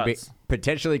 Potentially Trick could be, shots.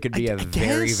 potentially could be I a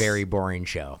very, guess. very boring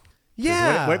show. 'Cause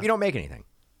Yeah. What if you don't make anything?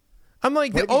 I'm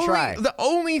like What if you try? the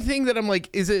only thing that I'm like,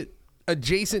 is it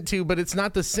adjacent to, but it's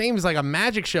not the same as like a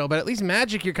magic show. But at least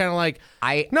magic, you're kind of like,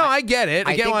 I get it.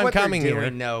 I get think why I'm what coming they're here.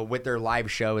 doing, though, with their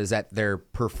live show is that they're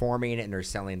performing and they're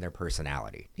selling their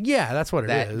personality. Yeah, that's what it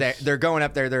is. They're going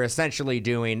up there. They're essentially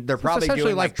doing. They're probably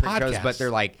essentially doing like like trick shows, but podcasts.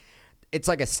 they're like, it's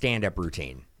like a stand-up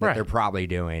routine that Right. they're probably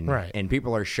doing, Right. and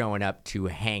people are showing up to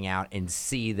hang out and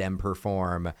see them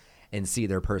perform and see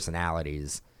their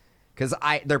personalities. Because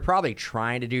they're probably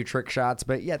trying to do trick shots,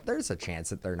 but yet there's a chance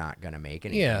that they're not going to make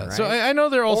anything. Yeah. right? So I know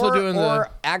they're also doing or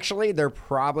actually, they're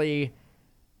probably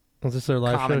Is this their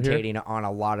live show here? commentating on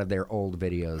a lot of their old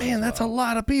videos. Man, that's a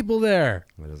lot of people there.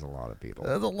 There's a lot of people.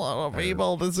 That's a lot of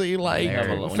people to see like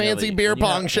There. fancy beer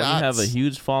pong shots. When you have a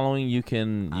huge following, you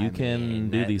can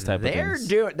do these type of They're things.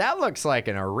 doing. That looks like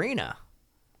an arena.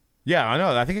 Yeah, I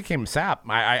know. I think it came SAP.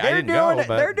 I They're didn't doing. go,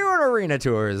 but They're doing arena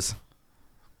tours.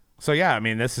 so yeah. I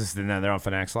mean, this is they're on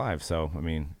Fanatics Live. So I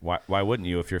mean, why wouldn't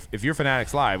you? If you're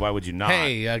Fanatics Live, why would you not?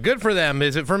 Hey, good for them.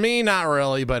 Is it for me? Not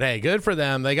really, but hey, good for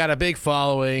them. They got a big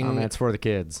following. That's for the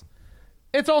kids.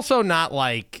 It's also not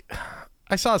like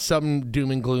I saw some doom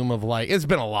and gloom of like it's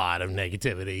been a lot of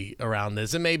negativity around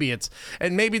this, and maybe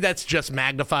that's just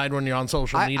magnified when you're on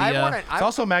social media. It's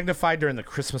also magnified during the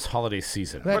Christmas holiday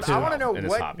season. That But too. I want to know in this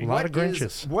what hobby. A lot what of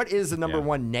Grinches. what is the number Yeah.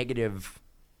 one negative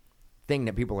thing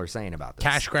that people are saying about this?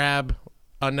 Cash grab,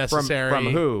 unnecessary. From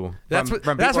who? That's From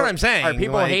what people- I'm saying. Are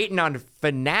people like, hating on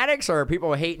Fanatics or are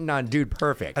people hating on Dude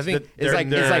Perfect? I think Is like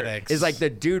Fanatics. the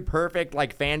Dude Perfect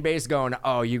like fan base going,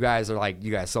 oh, you guys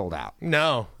sold out.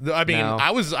 No, I mean, No.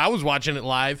 I was watching it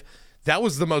live. That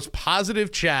was the most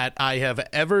positive chat I have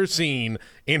ever seen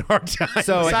in our time.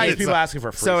 So Besides it's- people asking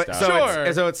for free So stuff. Sure.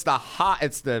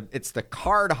 it's the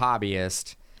card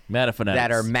hobbyist Mad at Fanatics.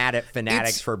 that are mad at Fanatics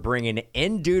It's- for bringing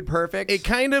in Dude Perfect. it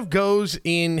kind of goes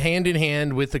in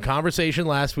hand with the conversation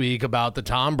last week about the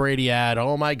Tom Brady ad.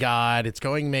 Oh my God, it's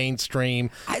going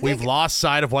mainstream. We've lost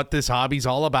sight of what this hobby's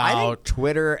all I about. think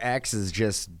Twitter X is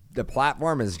just the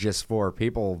platform is just for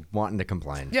people wanting to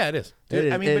complain. Yeah, it is.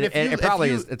 I mean, but it probably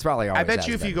is. It's probably always. I bet has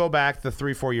you if been. you go back the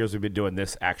 3-4 years we've been doing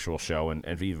this actual show and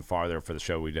even farther for the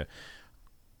show we did,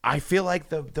 I feel like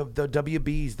the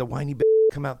WBs, the whiny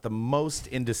come out the most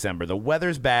in December. The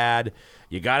weather's bad.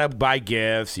 You got to buy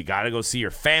gifts. You got to go see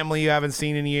your family you haven't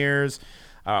seen in years.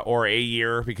 Or a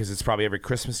year, because it's probably every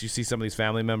Christmas you see some of these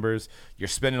family members. You're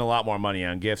spending a lot more money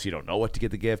on gifts. You don't know what to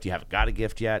get the gift. You haven't got a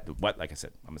gift yet. Like I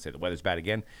said, I'm going to say the weather's bad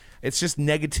again. It's just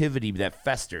negativity that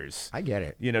festers. I get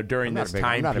it. During this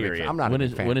time period. I'm not a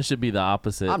big fan. When it should be the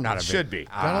opposite. I'm not a big should be.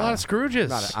 Got a lot of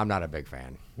Scrooges. I'm not a big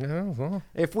fan. Yeah, well.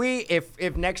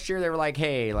 If next year they were like,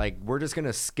 hey, like we're just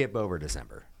gonna skip over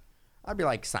December, I'd be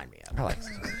like, sign me up. I like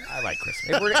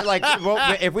Christmas. If we're like,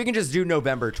 if we can just do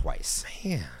November twice.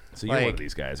 Man. So you're one of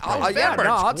these guys.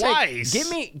 I'll twice.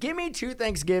 Give me 2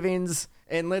 Thanksgivings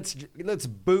and let's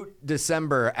boot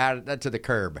December to the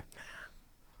curb.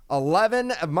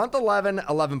 Month 11,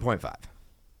 11.5.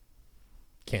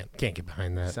 Can't get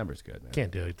behind that. December's good, man.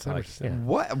 Can't do it.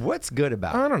 What's good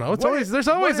about it? I don't know. There's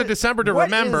always a December to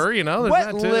remember. There's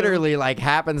what that too. literally like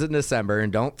happens in December,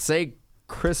 and don't say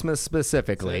Christmas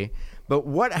specifically, but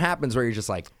what happens where you're just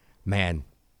like, man,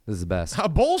 this is the best. A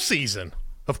bowl season.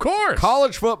 Of course.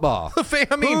 College football.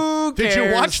 Who did you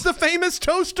cares? watch the famous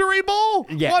Toastery Bowl?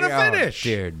 Yeah, What a finish.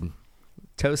 Dude.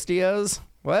 Tostios?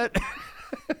 What?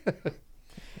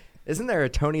 Isn't there a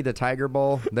Tony the Tiger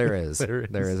Bowl? There is. There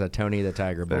is a Tony the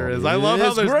Tiger Bowl. There is. I love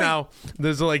how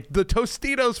there's like the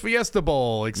Tostitos Fiesta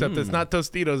Bowl, except it's not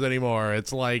Tostitos anymore.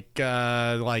 It's like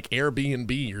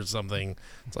Airbnb or something.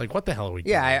 It's like, what the hell are we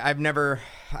doing?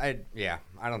 Yeah,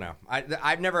 I don't know.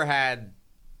 I've never had,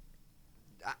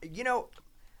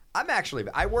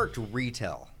 I worked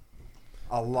retail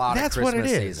a lot That's of what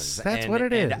Christmas it is. seasons. That's and, what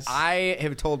it and is. I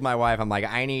have told my wife, I'm like,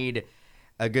 I need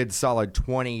a good solid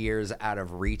 20 years out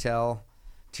of retail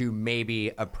to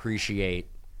maybe appreciate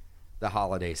the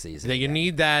holiday season. Yeah, you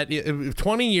need that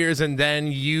 20 years, and then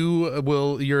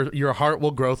your heart will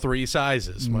grow 3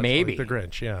 sizes. Much Maybe like the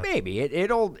Grinch. Yeah, maybe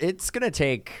it's gonna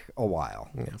take a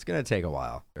while. Yeah. It's gonna take a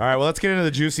while. All right, well, let's get into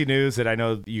the juicy news that I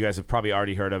know you guys have probably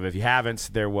already heard of. If you haven't,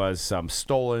 there was some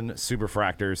stolen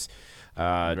Superfractors.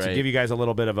 To give you guys a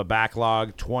little bit of a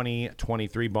backlog,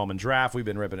 2023 Bowman Draft, we've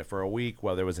been ripping it for a week.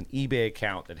 Well, there was an eBay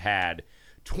account that had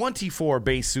 24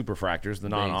 base Superfractors, the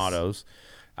non-autos,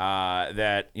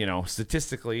 that,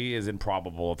 statistically is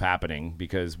improbable of happening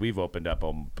because we've opened up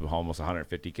almost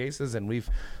 150 cases and we've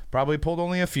probably pulled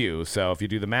only a few. So if you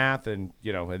do the math and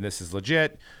this is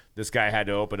legit, this guy had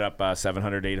to open up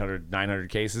 700, 800, 900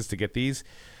 cases to get these.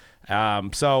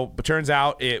 But turns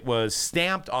out it was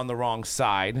stamped on the wrong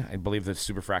side. I believe the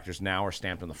Superfractors now are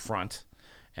stamped on the front,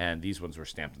 and these ones were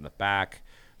stamped in the back.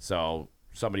 So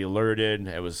somebody alerted.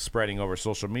 It was spreading over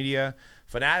social media.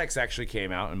 Fanatics actually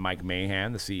came out, and Mike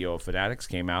Mahan, the CEO of Fanatics,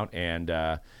 came out and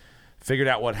figured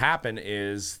out what happened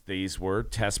is these were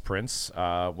test prints.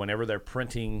 Whenever they're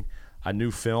printing a new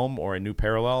film or a new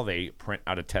parallel, they print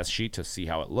out a test sheet to see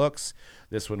how it looks.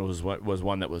 This one was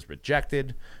one that was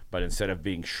rejected, but instead of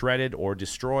being shredded or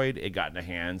destroyed, it got in the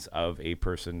hands of a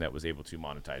person that was able to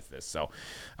monetize this. So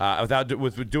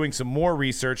with doing some more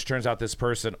research, turns out this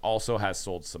person also has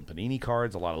sold some Panini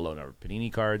cards, a lot of low-number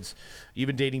Panini cards,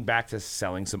 even dating back to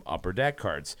selling some Upper Deck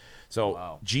cards.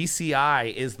 So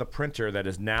GCI is the printer that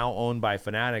is now owned by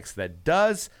Fanatics that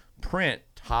does print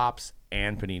Topps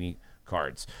and Panini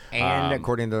cards. And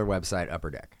according to their website,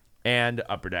 Upper Deck. And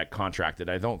Upper Deck contracted.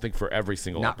 I don't think for every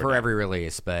single Not Upper for Deck. every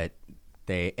release, but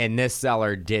this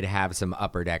seller did have some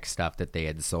Upper Deck stuff that they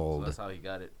had sold. So that's how he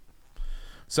got it.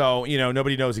 So,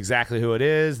 nobody knows exactly who it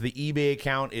is. The eBay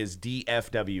account is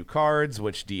DFW Cards,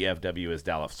 which DFW is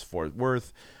Dallas Fort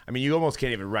Worth. I mean, you almost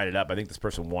can't even write it up. I think this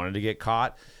person wanted to get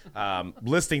caught.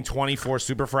 Listing 24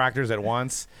 Superfractors at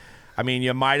once. I mean,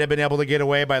 you might have been able to get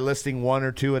away by listing 1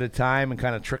 or 2 at a time and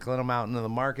kind of trickling them out into the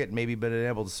market, maybe been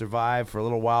able to survive for a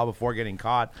little while before getting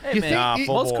caught. Hey, man,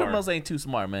 full most bore. criminals ain't too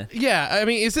smart, man. Yeah, I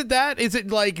mean, is it that? Is it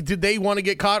like, did they want to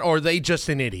get caught, or are they just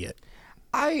an idiot?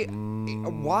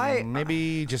 Why?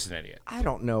 Maybe just an idiot. I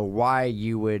don't know why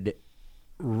you would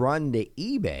run to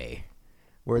eBay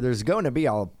where there's going to be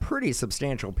a pretty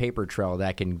substantial paper trail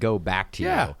that can go back to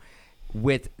you.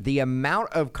 With the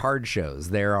amount of card shows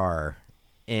there are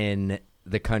in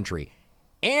the country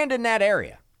and in that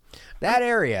area.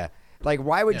 Like,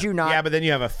 why would you not? Yeah, but then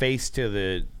you have a face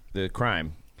to the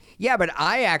crime. Yeah, but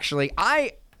I'm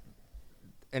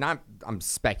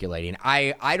speculating.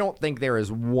 I don't think there is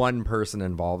one person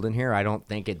involved in here. I don't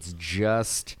think it's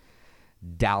just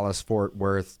Dallas Fort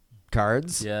Worth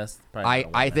cards. Yes.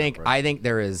 I think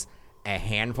there is a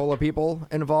handful of people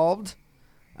involved.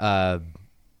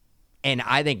 And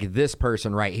I think this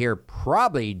person right here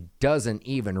probably doesn't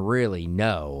even really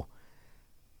know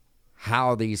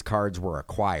how these cards were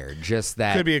acquired. Just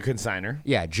that Could be a consigner.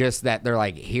 Yeah, just that they're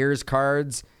like, here's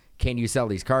cards. Can you sell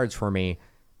these cards for me?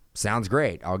 sounds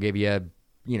great. I'll give you,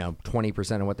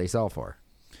 20% of what they sell for.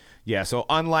 Yeah, so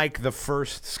unlike the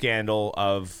first scandal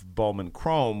of Bowman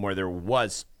Chrome, where there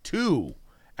was 2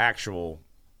 actual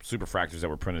Superfractors that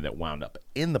were printed that wound up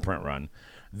in the print run,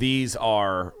 these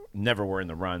never were in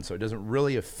the run, so it doesn't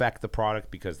really affect the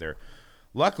product because they're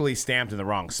luckily stamped in the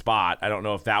wrong spot. I don't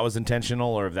know if that was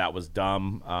intentional or if that was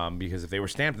dumb, because if they were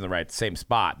stamped in the same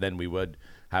spot, then we would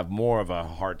have more of a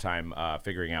hard time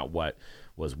figuring out what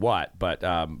was what. But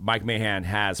Mike Mahan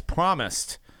has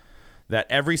promised that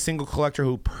every single collector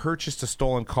who purchased a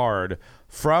stolen card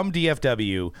from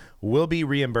DFW will be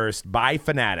reimbursed by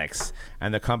Fanatics,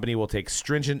 and the company will take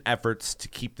stringent efforts to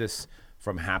keep this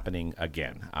from happening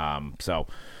again. So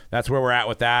that's where we're at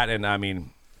with that, and I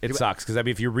mean, it sucks because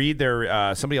if you read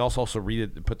their, somebody else also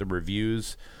put the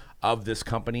reviews of this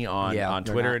company on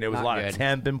Twitter, and it was a lot of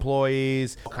temp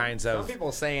employees, all kinds of. Some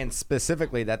people saying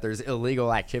specifically that there's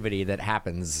illegal activity that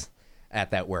happens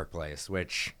at that workplace,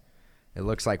 which it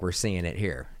looks like we're seeing it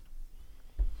here.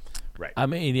 Right. I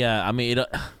mean, yeah. I mean,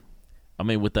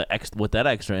 with that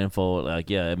extra info,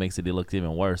 it makes it look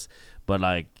even worse.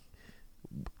 But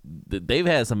they've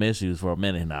had some issues for a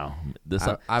minute now.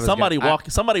 Somebody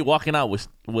walking out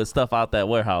with stuff out that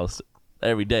warehouse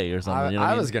every day or something.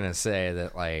 I was gonna say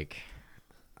that,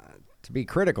 to be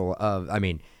critical of,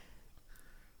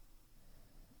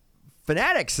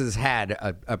 Fanatics has had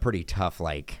a pretty tough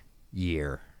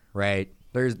year, right?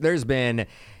 There's been,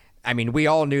 we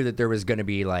all knew that there was going to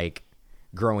be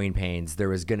growing pains. There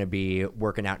was going to be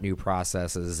working out new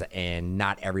processes, and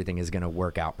not everything is going to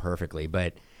work out perfectly,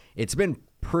 but it's been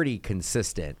pretty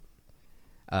consistent.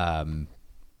 Again,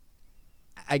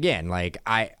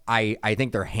 I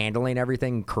think they're handling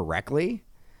everything correctly.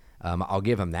 I'll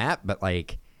give them that, but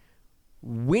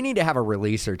we need to have a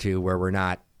release or two where we're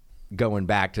not going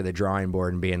back to the drawing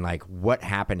board and being what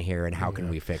happened here and how can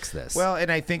we fix this? Well,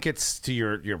 and I think it's to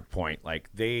your point,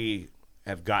 they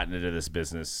have gotten into this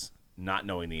business not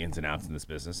knowing the ins and outs in this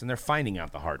business, and they're finding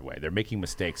out the hard way. They're making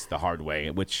mistakes the hard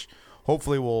way, which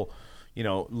hopefully will,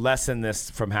 lessen this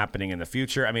from happening in the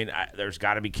future. I mean, there's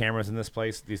got to be cameras in this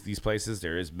place, these places.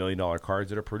 There is $1 million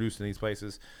cards that are produced in these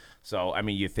places. So,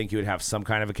 you think you would have some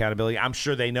kind of accountability. I'm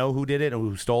sure they know who did it and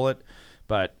who stole it.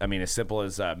 But, as simple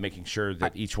as making sure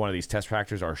that each one of these test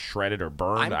fractors are shredded or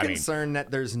burned. I'm concerned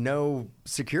that there's no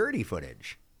security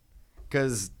footage.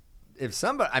 Because if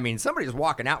somebody's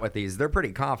walking out with these, they're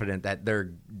pretty confident that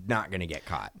they're not going to get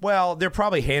caught. Well, they're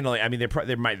probably handling.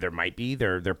 There might be.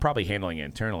 They're probably handling it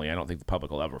internally. I don't think the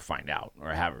public will ever find out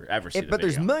or ever see. But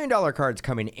there's $1 million cards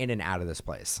coming in and out of this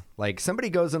place. Somebody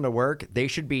goes into work, they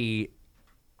should be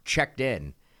checked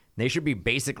in. They should be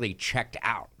basically checked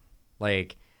out.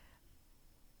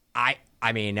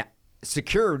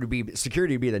 Security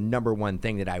would be the number one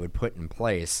thing that I would put in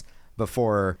place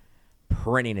before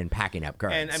printing and packing up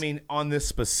cards. And on this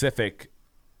specific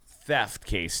theft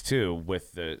case too,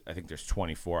 with I think there's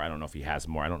 24. I don't know if he has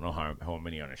more. I don't know how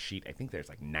many on a sheet. I think there's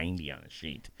 90 on a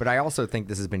sheet. But I also think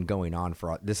this has been going on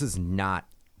this is not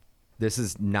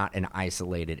an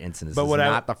isolated incident. This is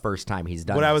not the first time he's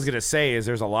done What this. I was going to say is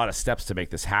there's a lot of steps to make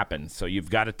this happen. So you've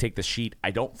got to take the sheet.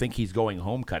 I don't think he's going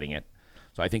home cutting it.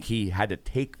 So I think he had to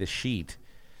take the sheet,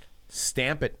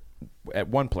 stamp it at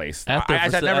one place.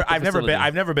 I've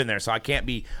never been there, so I can't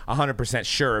be 100%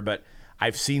 sure, but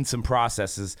I've seen some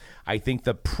processes. I think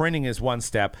the printing is one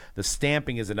step, the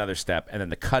stamping is another step, and then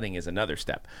the cutting is another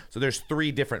step. So there's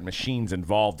 3 different machines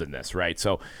involved in this, right?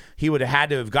 So he would have had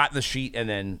to have gotten the sheet, and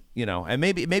then, and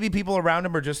maybe people around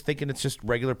him are just thinking it's just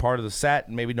regular part of the set,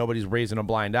 and maybe nobody's raising a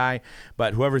blind eye,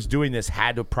 but whoever's doing this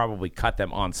had to probably cut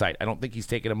them on site. I don't think he's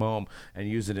taking them home and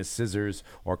using his scissors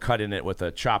or cutting it with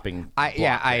a chopping block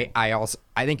thing.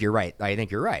 I think you're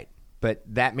right. But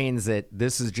that means that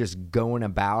this is just going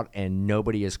about and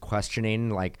nobody is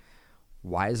questioning,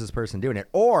 why is this person doing it?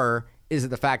 Or is it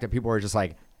the fact that people are just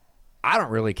I don't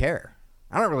really care.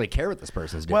 I don't really care what this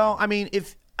person's doing. Well,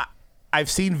 if I've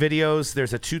seen videos,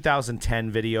 there's a 2010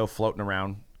 video floating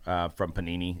around from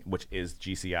Panini, which is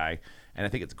GCI, and I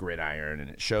think it's Gridiron,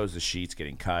 and it shows the sheets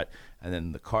getting cut, and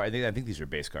then the card. I think these are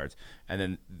base cards, and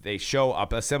then they show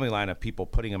up an assembly line of people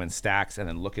putting them in stacks, and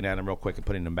then looking at them real quick and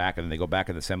putting them back, and then they go back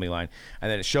in the assembly line,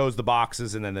 and then it shows the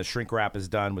boxes, and then the shrink wrap is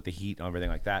done with the heat and everything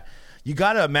like that. You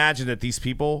got to imagine that these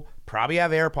people probably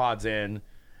have AirPods in,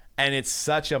 and it's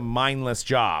such a mindless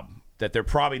job that they're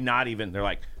probably not even. They're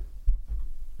like,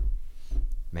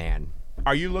 man.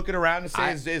 Are you looking around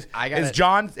and say, is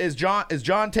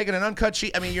John taking an uncut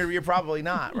sheet? I mean, you're probably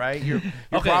not, right? You're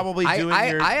probably doing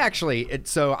I actually,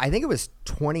 so I think it was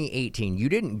 2018. You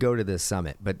didn't go to this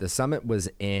summit, but the summit was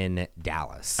in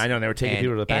Dallas. I know, they were taking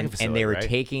people to the packing facility, and they were right?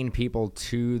 taking people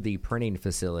to the printing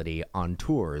facility on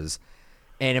tours.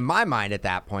 And in my mind at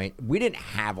that point, we didn't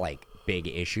have like big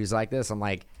issues like this. I'm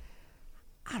like,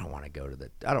 I don't want to go to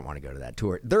that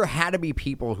tour. There had to be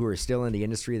people who are still in the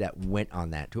industry that went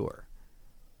on that tour.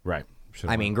 Right.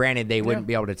 I mean, granted, they wouldn't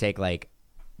be able to take like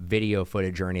video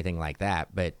footage or anything like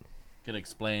that, but Can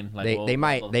explain. Like, they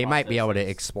might be able to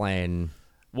explain.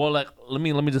 Well, like let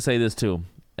me just say this too,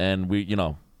 and we,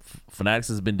 Fanatics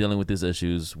has been dealing with these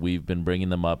issues. We've been bringing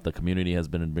them up. The community has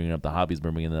been bringing up. The hobby's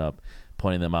been bringing them up,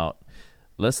 pointing them out.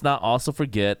 Let's not also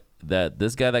forget that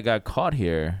this guy that got caught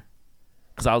here,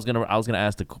 because I was gonna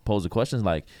pose the questions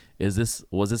like,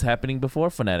 was this happening before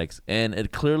Fanatics? And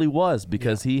it clearly was,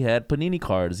 because he had Panini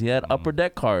cards, he had Upper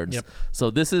Deck cards. Yep. So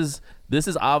this is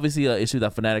obviously an issue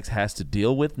that Fanatics has to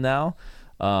deal with now,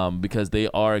 because they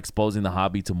are exposing the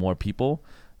hobby to more people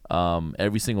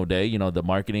every single day. The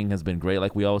marketing has been great,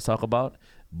 like we always talk about,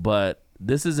 but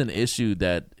this is an issue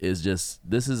that's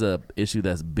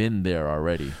been there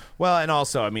already. Well, and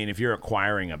also, I mean, if you're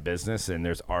acquiring a business and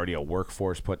there's already a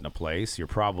workforce put into place,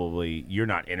 you're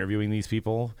not interviewing these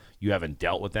people. You haven't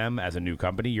dealt with them as a new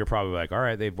company. You're probably like, all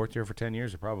right, they've worked here for 10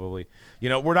 years. They're probably,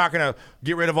 we're not going to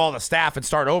get rid of all the staff and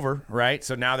start over, right?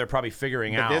 So now they're probably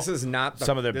figuring out This is not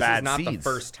some of the bad seeds. This is not the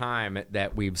first time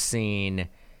that we've seen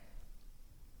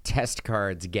test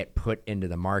cards get put into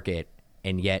the market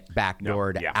and yet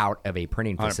backdoored out of a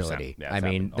printing facility. Yeah, I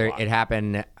mean, it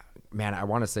happened, man, I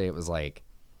want to say it was like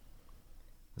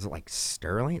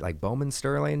Sterling? Like Bowman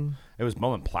Sterling? It was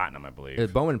Bowman Platinum, I believe. It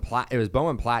was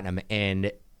Bowman Platinum,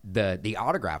 and the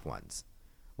autograph ones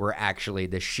were actually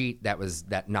the sheet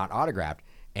that not autographed,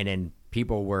 and then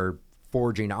people were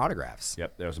forging autographs.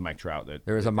 Yep, there was a Mike Trout.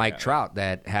 There was a Mike Trout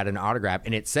that had an autograph,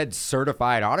 and it said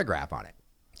certified autograph on it.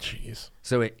 Jeez.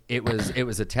 So it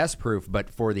was a test proof,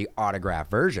 but for the autograph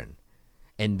version,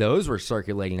 and those were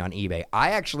circulating on eBay.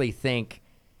 I actually think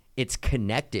it's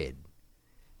connected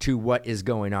to what is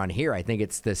going on here. I think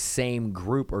it's the same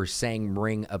group or same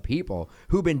ring of people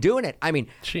who've been doing it. I mean,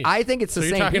 Jeez. I think it's the So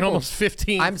same you're talking people. almost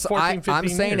 15, 14, 15 I'm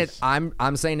saying years.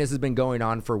 I'm saying this has been going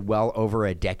on for well over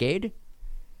a decade,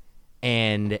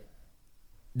 and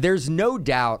there's no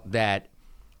doubt that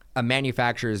a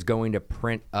manufacturer is going to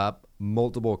print up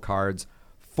multiple cards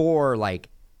for like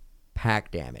pack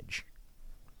damage,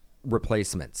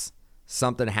 replacements.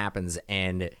 Something happens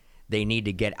and they need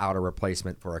to get out a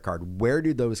replacement for a card. Where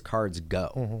do those cards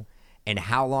go? Mm-hmm. And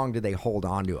how long do they hold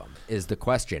on to them is the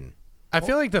question. I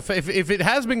feel like if it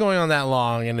has been going on that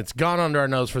long and it's gone under our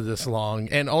nose for this long,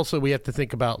 and also we have to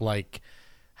think about like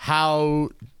how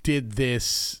did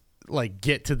this like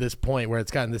get to this point where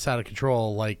it's gotten this out of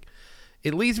control? Like,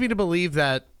 it leads me to believe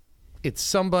that it's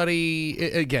somebody,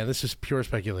 again, this is pure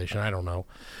speculation, I don't know,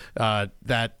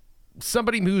 that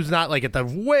somebody who's not like at the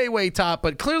way, way top,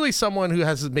 but clearly someone who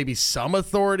has maybe some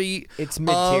authority. It's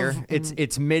mid-tier.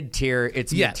 It's mid-tier.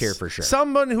 It's mid-tier for sure.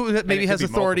 Someone who maybe has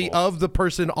authority multiple. of the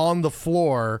person on the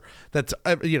floor that's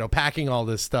packing all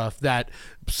this stuff, that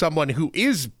someone who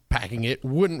is packing it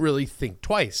wouldn't really think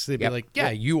twice. They'd be like,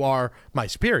 you are my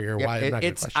superior. Why am I not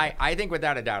going to question it? I think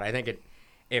without a doubt, I think it.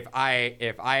 If I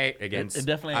again, It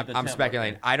definitely ain't the I'm temp,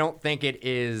 speculating. okay. I don't think it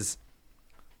is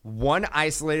one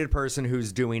isolated person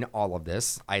who's doing all of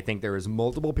this. I think there is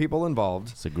multiple people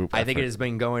involved. It's a group I think effort. it has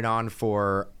been going on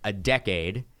for a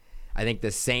decade. I think the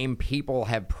same people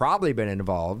have probably been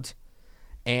involved,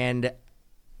 and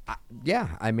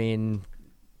I mean,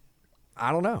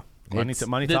 I don't know.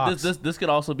 Money talks. This could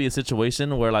also be a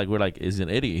situation where we're like, he's an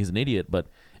idiot. He's an idiot, but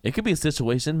it could be a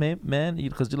situation, man,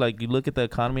 because you look at the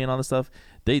economy and all this stuff.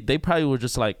 They probably were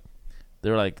just like,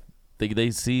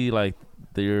 they see like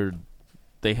they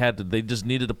just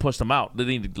needed to push them out. They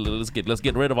need to, let's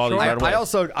get rid of all these right away.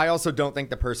 I also don't think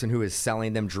the person who is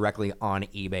selling them directly on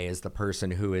eBay is the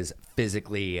person who is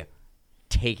physically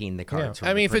taking the cards. From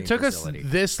I mean, the if it took facility. us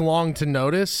this long to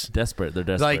notice, They're desperate.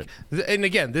 and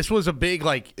again, this was a big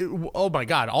oh my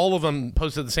God, all of them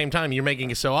posted at the same time. You're making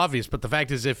it so obvious, but the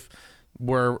fact is, as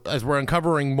we're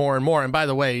uncovering more and more, and by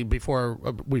the way, before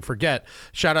we forget,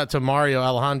 shout out to Mario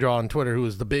Alejandro on Twitter, who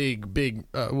is the big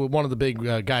one of the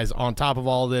big guys on top of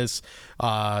all this,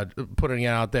 putting it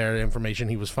out there, information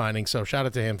he was finding. So shout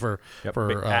out to him for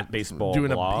at baseball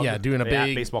doing blog. doing a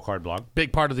big baseball card blog.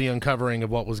 big part of the uncovering of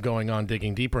what was going on,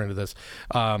 digging deeper into this.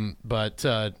 But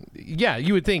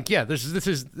you would think, this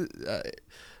is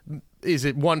is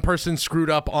it one person screwed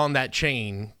up on that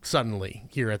chain suddenly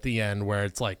here at the end where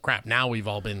it's like, crap, now we've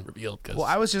all been revealed? Well,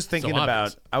 I was just thinking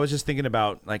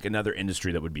about like another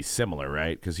industry that would be similar,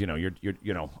 right? Because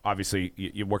you're obviously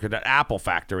you work at an Apple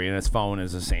factory and its phone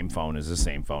is the same phone as the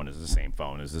same phone as the same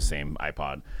phone as the same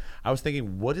iPod. I was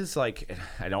thinking, what is like?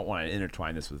 I don't want to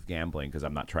intertwine this with gambling because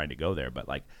I'm not trying to go there, but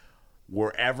like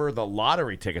wherever the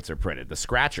lottery tickets are printed, the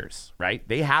scratchers, right?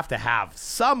 They have to have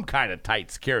some kind of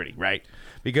tight security, right?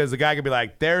 Because the guy could be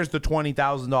like, "There's the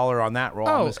 $20,000 on that roll.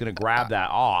 I'm just going to grab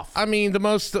that off." I mean, the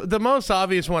most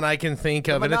obvious one I can think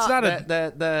of, and it's not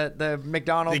the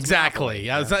McDonald's. Exactly.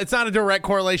 Yeah. It's not a direct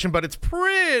correlation, but it's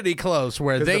pretty close.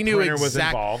 Where they the knew printer was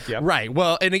involved. Yep. Right.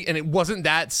 Well, and it wasn't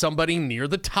that somebody near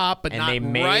the top, but not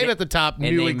right at the top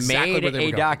knew exactly where they were going.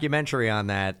 Made a documentary on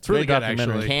that. It's really good,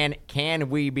 actually. Can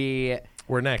we be?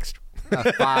 We're next.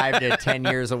 5 to 10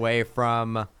 years away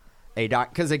from a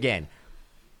doc? Because again,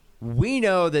 we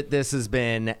know that this has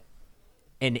been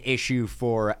an issue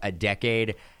for a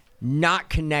decade, not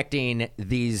connecting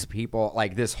these people,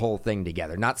 like this whole thing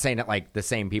together. Not saying it like the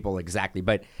same people exactly,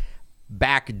 but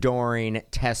backdooring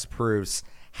test proofs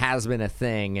has been a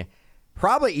thing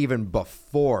probably even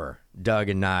before Doug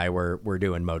and I were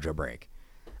doing Mojo Break.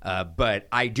 But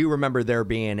I do remember there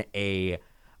being a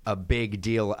big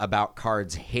deal about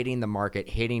cards hitting the market,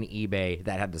 hitting eBay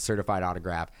that had the certified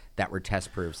autograph that were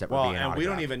test proofs that were being autographed. We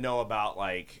don't even know about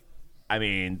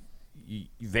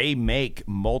they make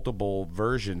multiple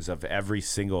versions of every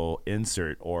single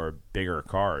insert or bigger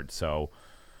card. So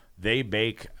they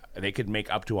could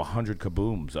make up to 100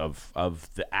 kabooms of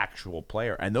the actual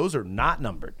player, and those are not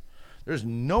numbered. There's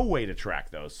no way to track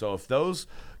those. So if those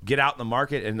get out in the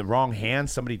market in the wrong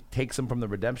hands, somebody takes them from the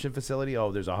redemption facility.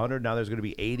 Oh, there's 100. Now there's going to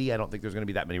be 80. I don't think there's going to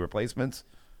be that many replacements.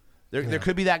 There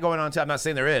could be that going on too. I'm not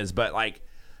saying there is, but like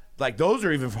those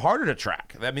are even harder to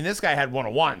track. I mean, this guy had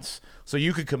one-on-ones, so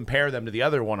you could compare them to the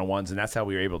other one-on-ones, and that's how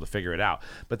we were able to figure it out.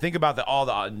 But think about all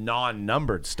the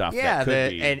non-numbered stuff. Yeah,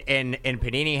 that could be. And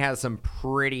Panini has some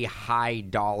pretty high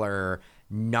dollar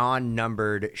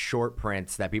non-numbered short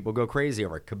prints that people go crazy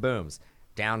over. Kabooms,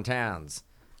 Downtowns,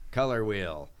 Color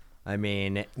Wheel. I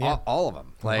mean, all of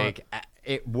them. Like,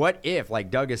 what if,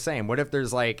 like Doug is saying, what if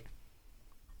there's like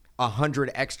 100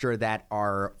 extra that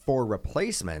are for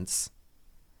replacements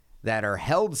that are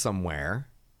held somewhere,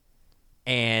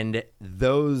 and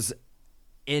those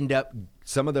end up,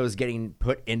 some of those getting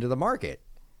put into the market?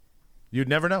 You'd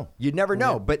never know. You'd never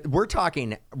know. But we're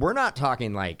not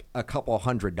talking like a couple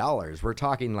 $100. We're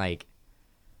talking like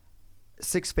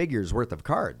 6 figures worth of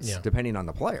cards, depending on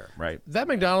the player. Right. That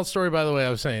McDonald's story, by the way, I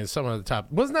was saying, is someone at the top.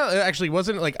 Wasn't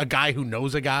it like a guy who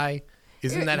knows a guy?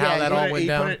 Isn't that how that all went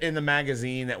down? He put it in the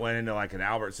magazine that went into like an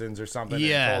Albertsons or something.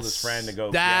 And told his friend to go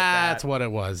get That's that. what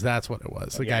it was. That's what it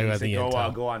was. The guy who had the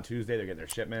intel. Go on Tuesday. They're getting their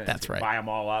shipment. That's right. Buy them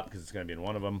all up because it's going to be in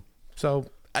one of them. So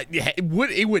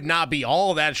it would not be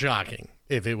all that shocking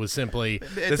if it was simply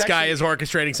this guy is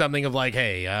orchestrating something of like,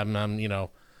 hey, I'm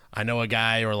I know a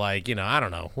guy, or like, I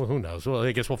don't know. Well, who knows? Well,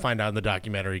 I guess we'll find out in the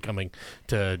documentary coming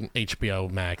to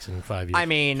HBO Max in 5 years. I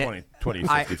mean,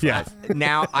 2055.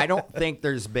 Now, I don't think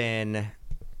there's been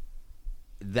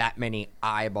that many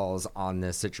eyeballs on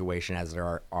this situation as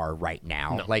there are right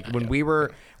now. No, like when we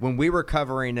were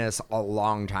covering this a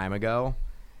long time ago,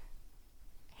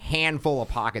 handful of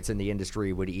pockets in the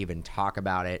industry would even talk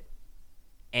about it,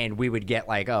 and we would get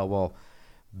like, oh, well,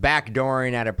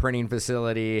 backdooring at a printing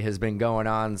facility has been going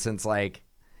on since like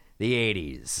the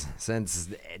 80s, since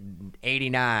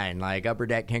 89. Like Upper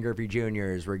Deck Ken Griffey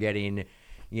Juniors were getting,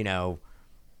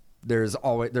 there's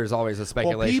always a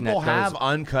speculation. Well, people that have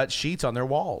uncut sheets on their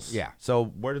walls. Yeah. So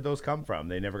where did those come from?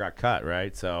 They never got cut,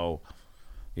 right? So,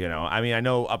 I mean, I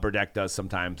know Upper Deck does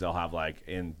sometimes. They'll have like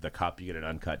in the cup, you get an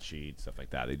uncut sheet, stuff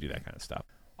like that. They do that kind of stuff.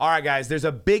 All right, guys, there's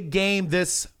a big game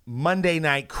this Monday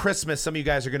night, Christmas. Some of you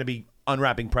guys are going to be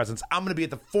unwrapping presents. I'm going to be at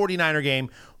the 49er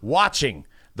game watching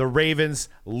the Ravens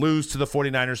lose to the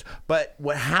 49ers. But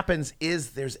what happens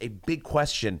is there's a big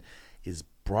question. Is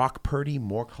Brock Purdy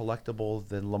more collectible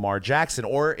than Lamar Jackson?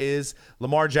 Or is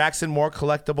Lamar Jackson more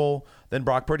collectible than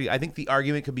Brock Purdy? I think the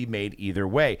argument could be made either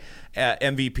way.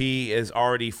 MVP is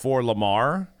already for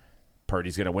Lamar.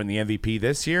 Purdy's going to win the MVP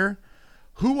this year.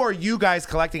 Who are you guys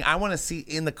collecting? I want to see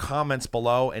in the comments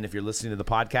below. And if you're listening to the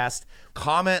podcast,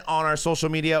 comment on our social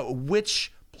media.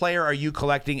 Which player are you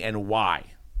collecting and why?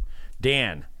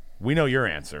 Dan, we know your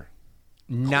answer.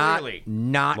 Not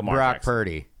Lamar Brock Jackson.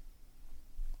 Purdy.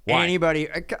 Why? Anybody,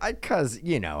 because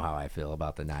you know how I feel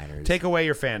about the Niners. Take away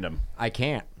your fandom. I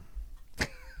can't.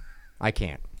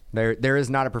 There is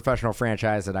not a professional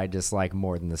franchise that I dislike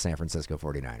more than the San Francisco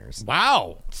 49ers.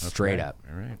 Wow. Straight up.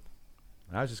 All right.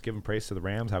 I was just giving praise to the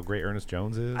Rams, how great Ernest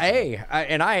Jones is. Hey,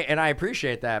 I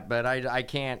appreciate that, but I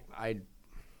can't. I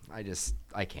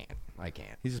can't.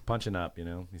 He's just punching up,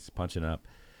 He's punching up.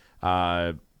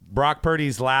 Brock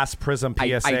Purdy's last Prism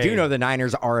PSA. I do know the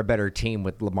Niners are a better team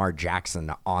with Lamar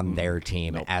Jackson on their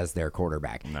team as their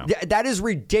quarterback. No. That is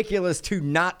ridiculous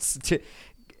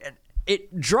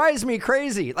it drives me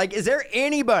crazy. Like, is there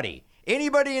anybody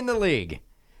in the league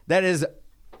that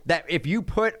if you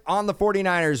put on the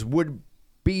 49ers would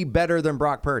be better than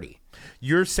Brock Purdy?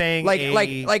 You're saying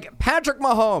like Patrick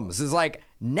Mahomes is like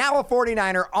now a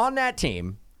 49er on that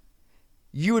team.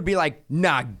 You would be like,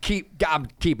 nah,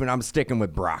 I'm sticking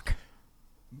with Brock.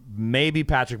 Maybe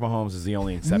Patrick Mahomes is the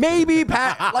only exception. Maybe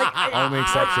only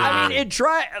exception. I mean,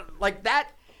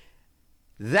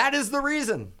 that is the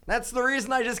reason. That's the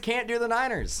reason I just can't do the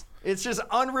Niners. It's just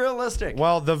unrealistic.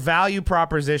 Well, the value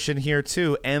proposition here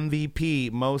too,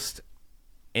 MVP, most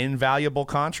invaluable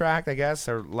contract, I guess,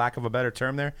 or lack of a better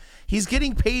term there. He's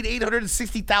getting paid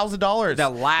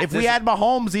 $860,000. If we had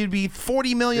Mahomes, he'd be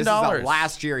 $40 million. This is the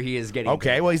last year he is getting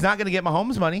Okay, paid. well, he's not going to get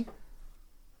Mahomes money.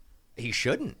 He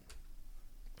shouldn't.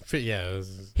 Yeah.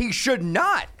 He should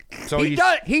not. So he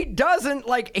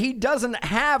doesn't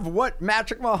have what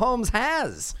Patrick Mahomes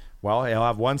has. Well, he'll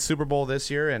have one Super Bowl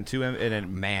this year and two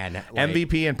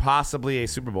MVP and possibly a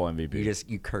Super Bowl MVP.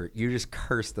 You just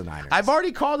curse the Niners. I've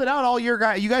already called it out all year,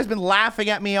 guys. You guys have been laughing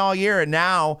at me all year, and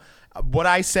now what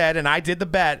I said, and I did the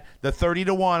bet, the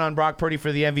 30-1 on Brock Purdy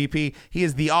for the MVP. He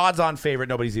is the odds-on favorite.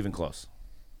 Nobody's even close.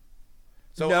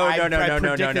 So I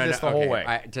predicted this the whole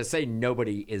way. To say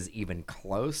nobody is even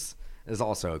close is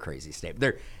also a crazy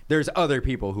statement. There's other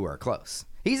people who are close.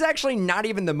 He's actually not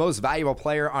even the most valuable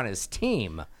player on his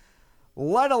team,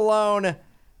 let alone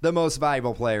the most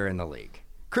valuable player in the league.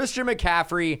 Christian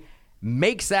McCaffrey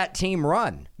makes that team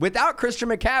run. Without Christian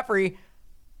McCaffrey,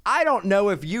 I don't know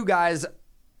if you guys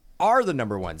are the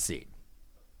number one seed.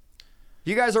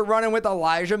 You guys are running with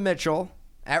Elijah Mitchell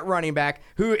at running back,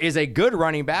 who is a good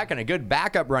running back and a good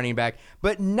backup running back,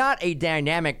 but not a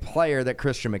dynamic player that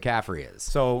Christian McCaffrey is.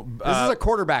 So this is a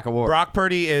quarterback award. Brock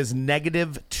Purdy is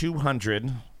negative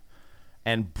 200,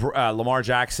 and Lamar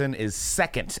Jackson is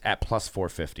second at plus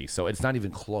 450. So it's not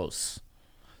even close.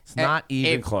 It's not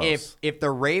even close. If the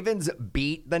Ravens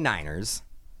beat the Niners,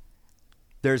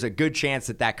 there's a good chance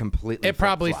that completely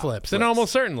probably flips. It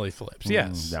almost certainly flips.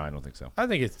 Yes. No, I don't think so. I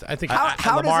think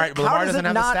Lamar doesn't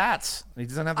have the stats. He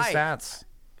doesn't have the stats.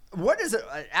 What is it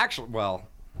actually? Well,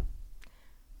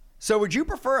 so would you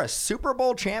prefer a Super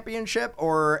Bowl championship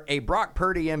or a Brock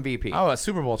Purdy MVP? Oh, a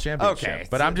Super Bowl championship. Okay,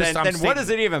 but I'm just then what does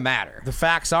it even matter? The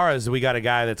facts are is we got a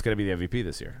guy that's going to be the MVP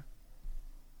this year.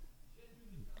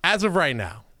 As of right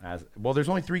now. Well, there's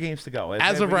only 3 games to go.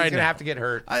 As of right now, he's gonna have to get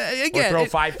hurt. Again, or throw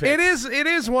 5 picks. It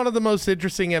is one of the most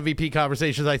interesting MVP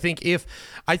conversations. I think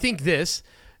this,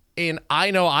 and I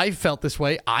know I felt this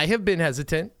way. I have been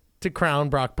hesitant to crown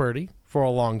Brock Purdy for a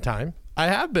long time. I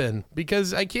have been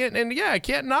because I can't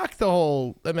knock the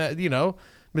whole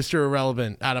Mr.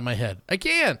 Irrelevant out of my head. I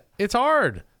can't. It's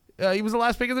hard. He was the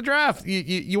last pick of the draft.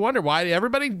 You wonder why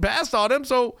everybody passed on him.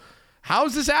 So. How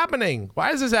is this happening? Why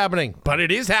is this happening? But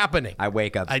it is happening. I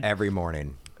wake up every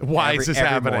morning. Why is this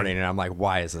happening? Every morning, and I'm like,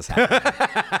 why is this happening?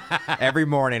 Every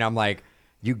morning, I'm like,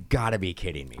 you got to be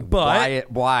kidding me. But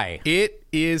why? It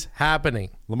is happening.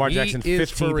 Lamar Jackson,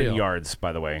 15th in yards,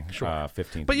 by the way. Sure.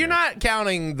 15th. But you're not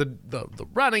counting the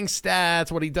running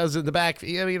stats, what he does in the back.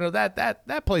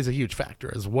 That plays a huge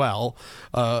factor as well.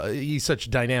 He's such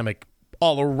a dynamic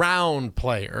all-around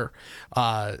player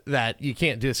that you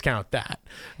can't discount that.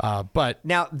 But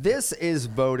now this is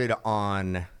voted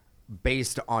on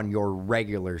based on your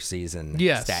regular season.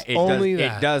 Yes, stat.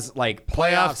 it does like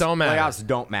playoffs don't matter. Playoffs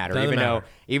don't matter.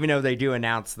 Even though they do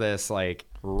announce this like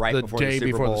the day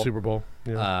before the Super Bowl.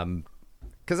 Yeah.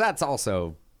 Because that's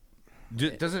also.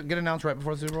 Does it get announced right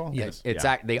before the Super Bowl? Yes. They have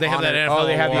that NFL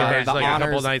they have the awards, honors, like a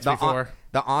couple nights before.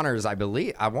 The honors, I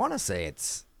believe. I want to say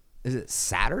it's. Is it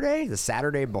Saturday? The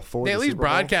Saturday before they the at least Super Bowl?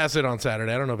 broadcast it on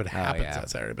Saturday. I don't know if it happens that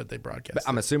Saturday, but they broadcast it.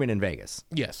 I'm assuming in Vegas.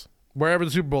 Yes. Wherever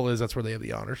the Super Bowl is, that's where they have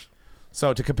the honors.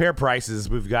 So to compare prices,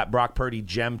 we've got Brock Purdy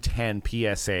Gem 10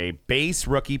 PSA base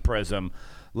rookie Prism,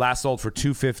 last sold for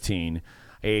 $215.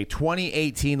 A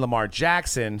 2018 Lamar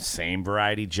Jackson, same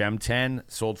variety, Gem 10,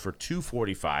 sold for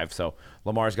 $245. So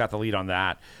Lamar's got the lead on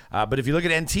that. But if you look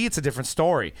at NT, it's a different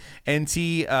story.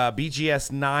 NT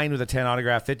BGS 9 with a 10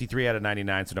 autograph, 53 out of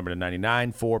 99, so number to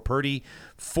 99. For Purdy,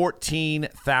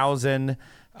 14,000.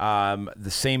 The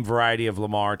same variety of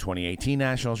Lamar 2018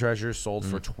 National Treasures sold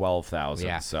for $12,000.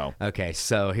 Yeah. So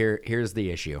so here's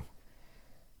the issue.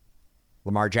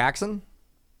 Lamar Jackson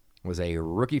was a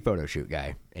rookie photo shoot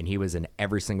guy, and he was in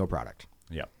every single product.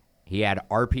 Yep. He had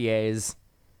RPAs,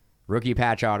 rookie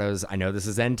patch autos. I know this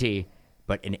is NT,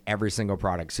 but in every single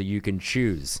product. So you can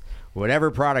choose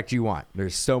whatever product you want.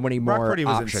 There's so many more Brock Purdy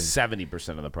was options. in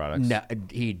 70% of the products.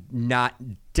 No,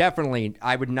 definitely,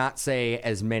 I would not say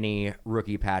as many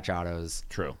rookie patch autos.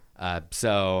 True.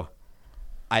 So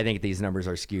I think these numbers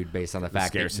are skewed based on the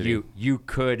fact scarcity. that you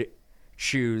could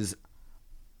choose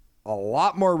a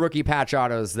lot more rookie patch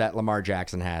autos that Lamar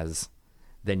Jackson has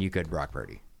than you could Brock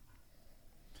Purdy.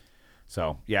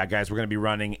 So, yeah, guys, we're going to be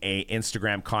running a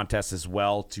Instagram contest as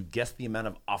well to guess the amount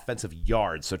of offensive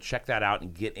yards. So check that out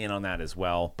and get in on that as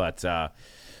well. But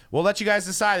we'll let you guys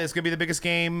decide. It's going to be the biggest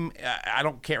game.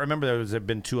 Can't remember. There have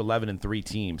been 11-3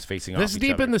 teams facing off This each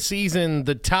deep other. in the season,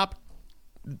 the top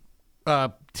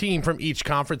team from each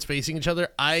conference facing each other,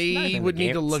 I would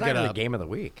need to look it up. The game of the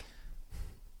week.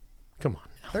 Come on.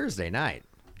 Thursday night.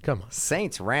 Come on.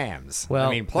 Saints Rams. Well,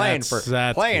 I mean, playing that's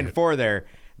good. for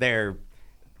their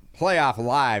playoff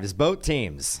lives, both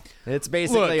teams. It's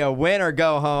basically a win or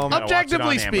go home.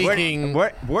 Objectively speaking,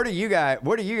 What are you guys?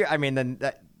 I mean,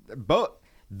 both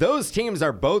those teams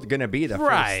are both going to be the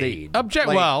first seed.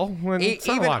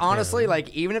 Even honestly,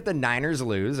 even if the Niners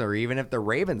lose or even if the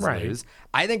Ravens lose,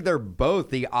 I think they're both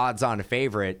the odds-on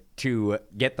favorite to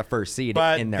get the first seed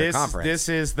in their conference. This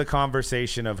is the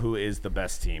conversation of who is the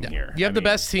best team here. You have the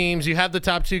best teams. You have the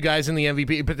top 2 guys in the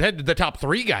MVP, but the top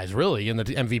 3 guys really in the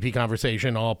MVP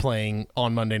conversation, all playing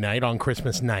on Monday night, on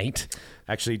Christmas night.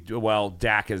 Actually, well,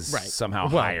 Dak is somehow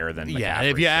higher than McCaffrey. Yeah,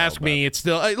 if you ask me, it's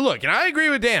still look. And I agree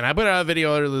with Dan. I put out a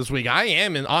video earlier this week. I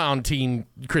am on team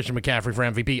Christian McCaffrey for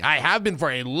MVP. I have been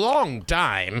for a long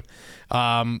time,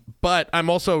 but I'm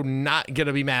also not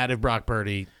gonna be mad if Brock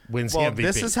Purdy wins the MVP.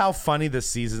 This is how funny the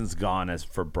season's gone as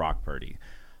for Brock Purdy.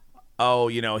 Oh,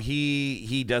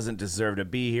 he doesn't deserve to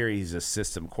be here. He's a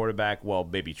system quarterback. Well,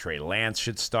 maybe Trey Lance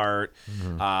should start.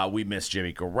 Mm-hmm. We miss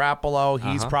Jimmy Garoppolo.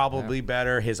 He's probably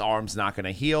better. His arm's not going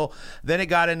to heal. Then it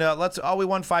got into, we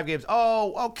won 5 games.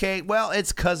 Oh, okay. Well,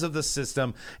 it's because of the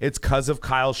system. It's because of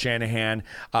Kyle Shanahan.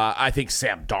 I think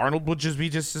Sam Darnold would just be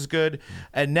just as good.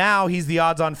 And now he's the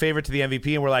odds-on favorite to the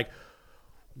MVP, and we're like,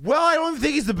 well, I don't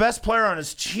think he's the best player on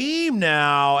his team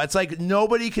now. It's like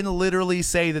nobody can literally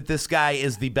say that this guy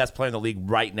is the best player in the league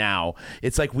right now.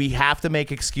 It's like we have to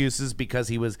make excuses because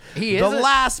he was the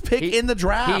last pick in the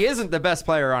draft. He isn't the best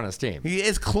player on his team. He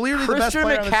is clearly the best player on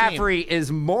the team. Christian McCaffrey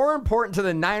is more important to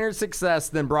the Niners' success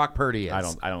than Brock Purdy is.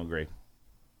 I don't agree.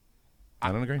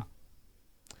 I don't agree.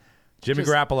 Jimmy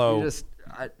Garoppolo.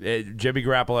 Jimmy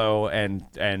Garoppolo and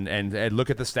look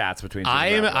at the stats between. I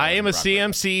am a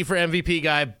CMC for MVP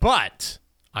guy, but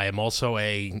I am also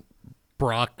a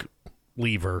Brock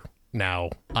lever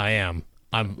now. I am.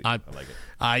 I like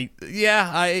it.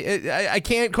 I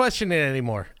can't question it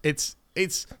anymore.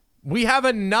 We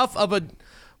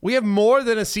have more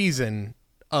than a season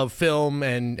of film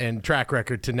and track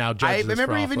record to now judge I this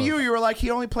remember off even of. you were like, he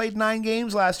only played 9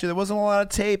 games last year. There wasn't a lot of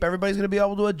tape. Everybody's going to be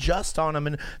able to adjust on him,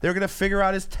 and they're going to figure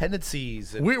out his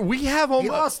tendencies. We have He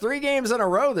lost 3 games in a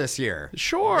row this year.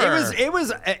 Sure. It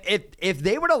was if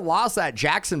they would have lost that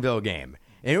Jacksonville game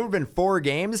and it would have been 4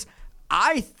 games,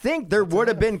 I think there would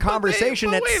have been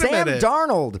conversation that Sam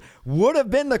Darnold would have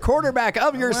been the quarterback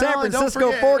of your San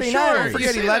Francisco 49ers. Don't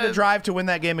forget he led the drive to win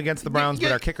that game against the Browns,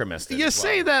 but our kicker missed it. You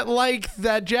say that like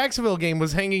that Jacksonville game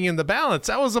was hanging in the balance.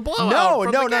 That was a blowout. No.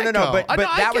 But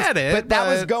that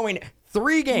was going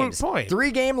 3 games.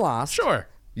 3-game loss. Sure.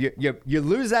 You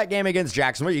lose that game against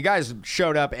Jacksonville. You guys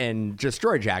showed up and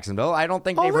destroyed Jacksonville. I don't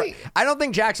think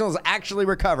Jacksonville's actually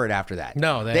recovered after that.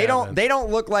 No, they don't. They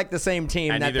don't look like the same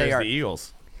team and that they are. The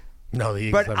Eagles. No, the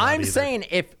Eagles. But I'm saying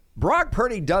if Brock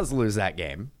Purdy does lose that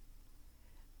game,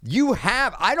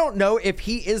 I don't know if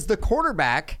he is the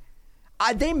quarterback.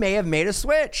 They may have made a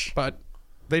switch, but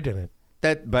they didn't.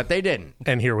 But they didn't.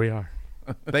 And here we are.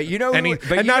 But you know,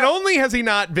 only has he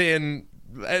not been.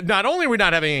 Not only are we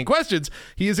not having any questions,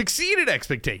 he has exceeded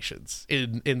expectations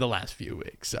in the last few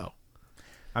weeks. So,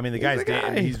 I mean,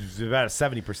 he's about a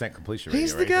 70% completion rate.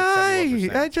 He's the guy.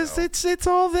 It's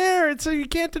all there. So you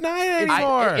can't deny it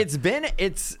anymore.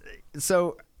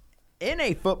 So in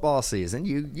a football season,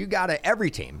 you gotta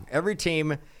every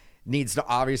team needs to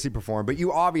obviously perform, but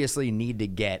you obviously need to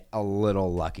get a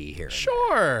little lucky here.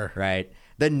 Sure. Right.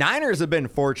 The Niners have been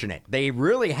fortunate. They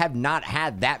really have not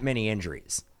had that many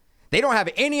injuries. They don't have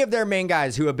any of their main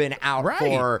guys who have been out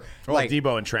for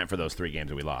Debo and Trent for those 3 games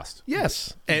that we lost.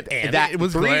 Yes, and that it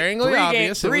was glaringly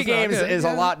obvious. 3 games is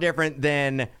a lot different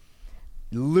than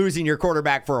losing your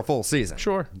quarterback for a full season.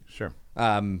 Sure.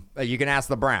 You can ask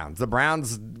the Browns. The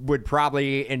Browns would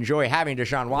probably enjoy having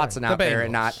Deshaun Watson out there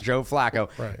and not Joe Flacco.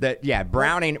 Right.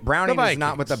 Browning is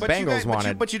not what the Bengals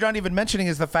wanted. But you're not even mentioning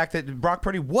is the fact that Brock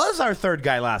Purdy was our third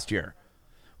guy last year.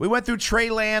 We went through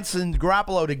Trey Lance and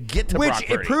Garoppolo to get to Brock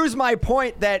Purdy. Which it proves my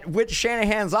point that with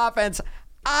Shanahan's offense,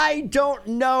 I don't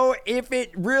know if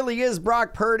it really is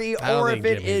Brock Purdy or if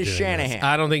it is Shanahan.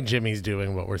 I don't think Jimmy's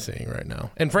doing what we're seeing right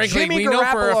now. And frankly, Jimmy we know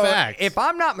for a Garoppolo, fact. if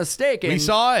I'm not mistaken, we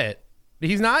saw it.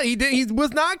 He's not. He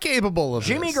was not capable of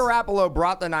Jimmy this. Garoppolo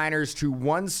brought the Niners to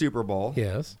 1 Super Bowl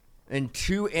Yes. and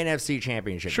 2 NFC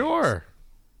championship games. Sure.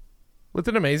 With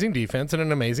an amazing defense and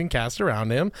an amazing cast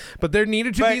around him. But there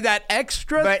needed to be that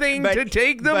extra thing to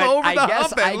take them over the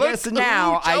hump. And I guess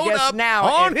now,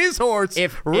 on his horse,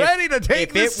 ready to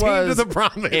take this team to the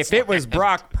promise. If it was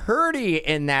Brock Purdy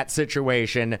in that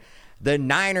situation, the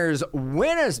Niners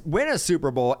win a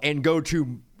Super Bowl and go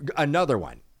to another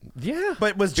one. Yeah.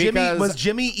 But was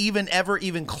Jimmy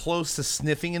even close to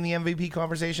sniffing in the MVP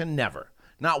conversation? Never.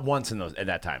 Not once at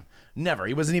that time. Never.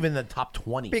 He wasn't even in the top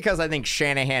 20. Because I think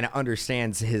Shanahan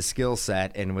understands his skill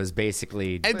set and was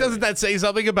basically... And doesn't that say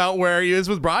something about where he is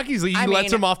with Brock? He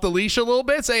lets him off the leash a little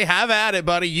bit. Say, have at it,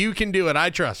 buddy. You can do it. I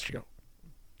trust you.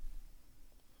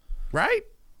 Right?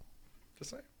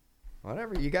 Just saying.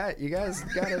 Whatever. You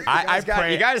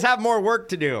guys have more work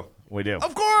to do. We do.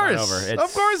 Of course.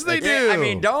 Of course they do. I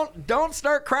mean, don't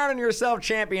start crowning yourself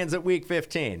champions at week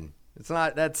 15. It's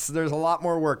not. There's a lot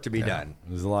more work to be done.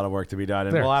 There's a lot of work to be done,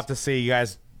 and we'll have to see. You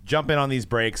guys jump in on these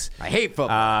breaks. I hate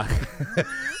football.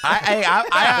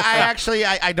 I actually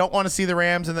don't want to see the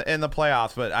Rams in the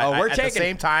playoffs, but at the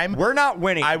same time, we're not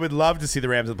winning. I would love to see the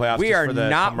Rams in the playoffs. We are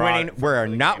not winning. We're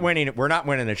not winning. We're not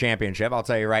winning the championship. I'll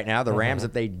tell you right now. The Rams,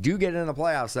 if they do get in the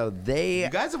playoffs, so you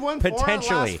guys have won 4 out of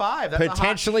the last 5. That's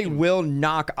potentially will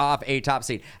knock off a top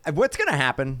seed. What's going to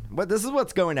happen? This is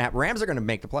what's going to happen. Rams are going to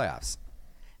make the playoffs.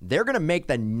 They're going to make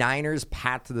the Niners'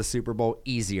 path to the Super Bowl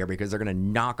easier because they're going to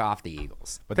knock off the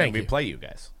Eagles. But then we play you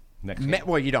guys next game.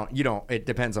 Well, you don't. It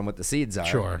depends on what the seeds are.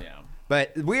 Sure. Yeah.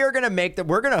 But we are going to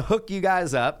we're going to hook you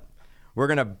guys up. We're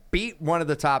going to beat one of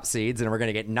the top seeds, and we're going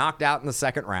to get knocked out in the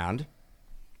second round.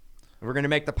 We're going to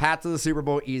make the path to the Super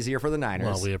Bowl easier for the Niners.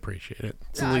 Well, we appreciate it.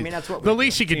 That's what the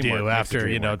least you could do after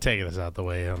taking us out the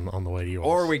way on the way to yours.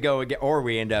 Or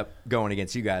we end up going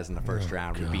against you guys in the first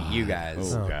round. We beat you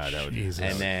guys. Oh God, that would be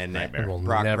and then we'll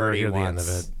Brock never Purdy hear the end of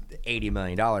wants $80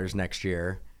 million next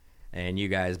year, and you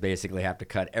guys basically have to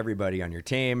cut everybody on your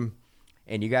team,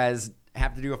 and you guys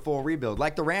have to do a full rebuild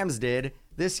like the Rams did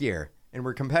this year, and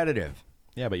we're competitive.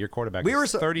 Yeah, but your quarterback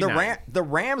is 39. The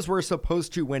Rams were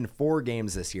supposed to win 4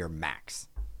 games this year max.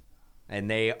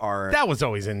 And they are... That was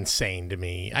always insane to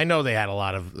me. I know they had a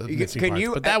lot of missing parts,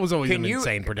 but that was always an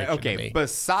insane prediction to me.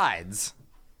 Besides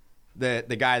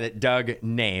the guy that Doug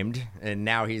named, and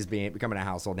now he's becoming a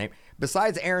household name,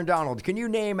 besides Aaron Donald, can you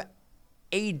name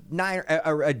a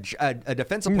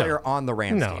defensive player on the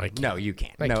Rams team? I can't. No, you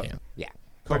can't. I can't. Yeah.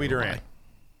 Kobe Durant.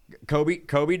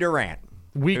 Kobe Durant.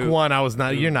 Week 1, I was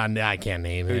not. You're not. I can't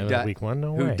name him. Week 1,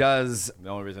 no way. Who does? The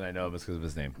only reason I know him is because of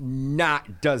his name.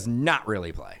 Does not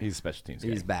really play. He's a special teams.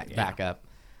 He's back up.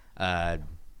 But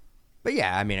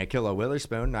yeah, I mean, Akilo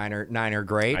Witherspoon, Niner,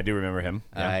 great. I do remember him.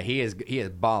 Yeah. He is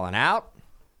balling out.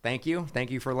 Thank you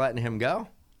for letting him go.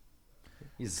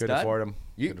 He's Could afford him.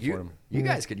 You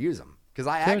guys could use him because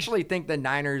I actually think the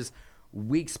Niners'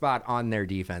 weak spot on their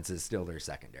defense is still their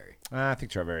secondary. I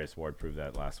think Charvarius Ward proved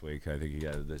that last week. I think he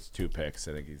had those 2 picks.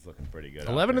 I think he's looking pretty good.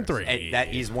 11-3.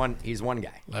 He's one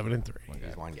guy. 11-3.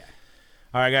 He's one guy.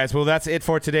 All right, guys. Well, that's it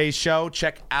for today's show.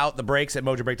 Check out the breaks at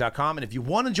mojobreak.com. And if you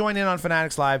want to join in on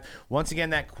Fanatics Live, once again,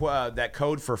 that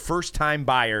code for first-time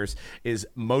buyers is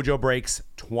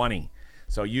MojoBreaks20.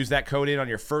 So use that code in on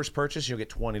your first purchase. You'll get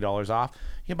 $20 off.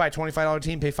 You can buy a $25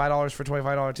 team, pay $5 for a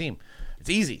 $25 team. It's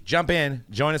easy. Jump in.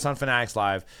 Join us on Fanatics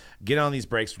Live. Get on these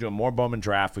breaks. We're doing more Bowman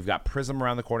Draft. We've got Prism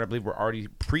around the corner. I believe we're already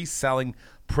pre-selling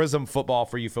Prism football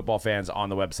for you football fans on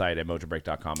the website at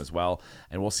mojobreak.com as well.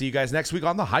 And we'll see you guys next week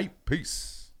on The Hype.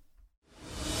 Peace.